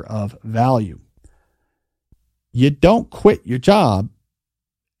indicator of value. You don't quit your job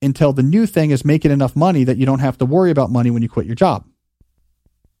until the new thing is making enough money that you don't have to worry about money when you quit your job.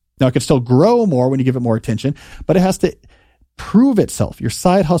 Now, it can still grow more when you give it more attention, but it has to prove itself. Your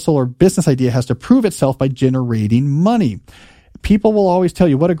side hustle or business idea has to prove itself by generating money. People will always tell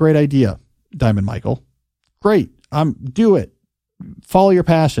you, what a great idea, Diamond Michael. Great. Do it. Follow your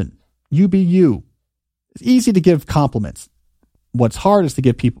passion. You be you. It's easy to give compliments. What's hard is to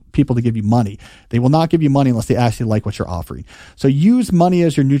get people to give you money. They will not give you money unless they actually like what you're offering. So use money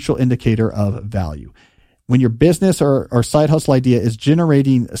as your neutral indicator of value. When your business or side hustle idea is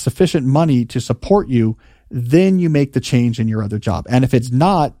generating sufficient money to support you, then you make the change in your other job. And if it's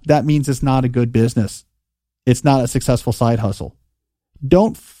not, that means it's not a good business. It's not a successful side hustle.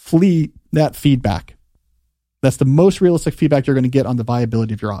 Don't flee that feedback. That's the most realistic feedback you're going to get on the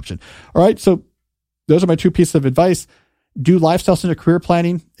viability of your option. All right. So those are my 2 pieces of advice. Do lifestyle-centered career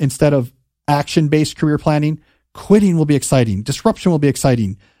planning instead of action-based career planning. Quitting will be exciting. Disruption will be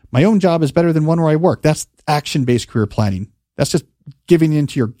exciting. My own job is better than one where I work. That's action-based career planning. That's just giving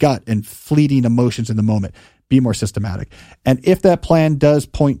into your gut and fleeting emotions in the moment. Be more systematic. And if that plan does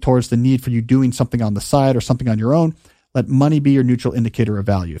point towards the need for you doing something on the side or something on your own, let money be your neutral indicator of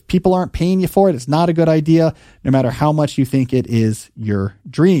value. If people aren't paying you for it, it's not a good idea, no matter how much you think it is your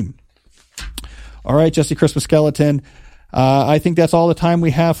dream. All right, Jesse Christmas Skeleton. I think that's all the time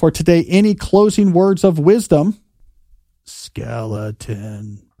we have for today. Any closing words of wisdom?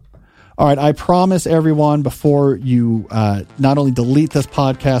 Skeleton. All right, I promise everyone before you not only delete this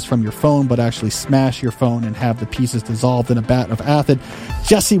podcast from your phone, but actually smash your phone and have the pieces dissolved in a vat of acid,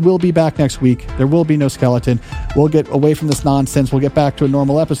 Jesse will be back next week. There will be no skeleton. We'll get away from this nonsense. We'll get back to a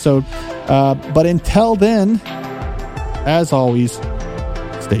normal episode. But until then, as always,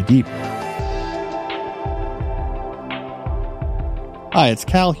 stay deep. Hi, it's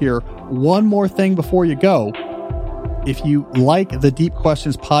Cal here. One more thing before you go. If you like the Deep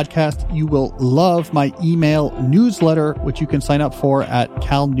Questions podcast, you will love my email newsletter, which you can sign up for at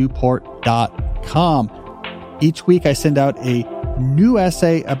calnewport.com. Each week I send out a new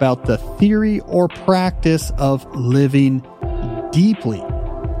essay about the theory or practice of living deeply.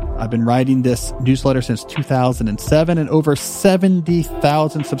 I've been writing this newsletter since 2007, and over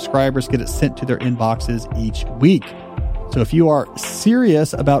 70,000 subscribers get it sent to their inboxes each week. So if you are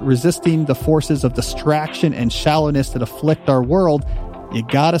serious about resisting the forces of distraction and shallowness that afflict our world, you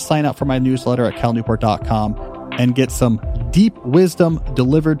got to sign up for my newsletter at calnewport.com and get some deep wisdom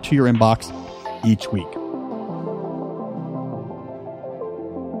delivered to your inbox each week.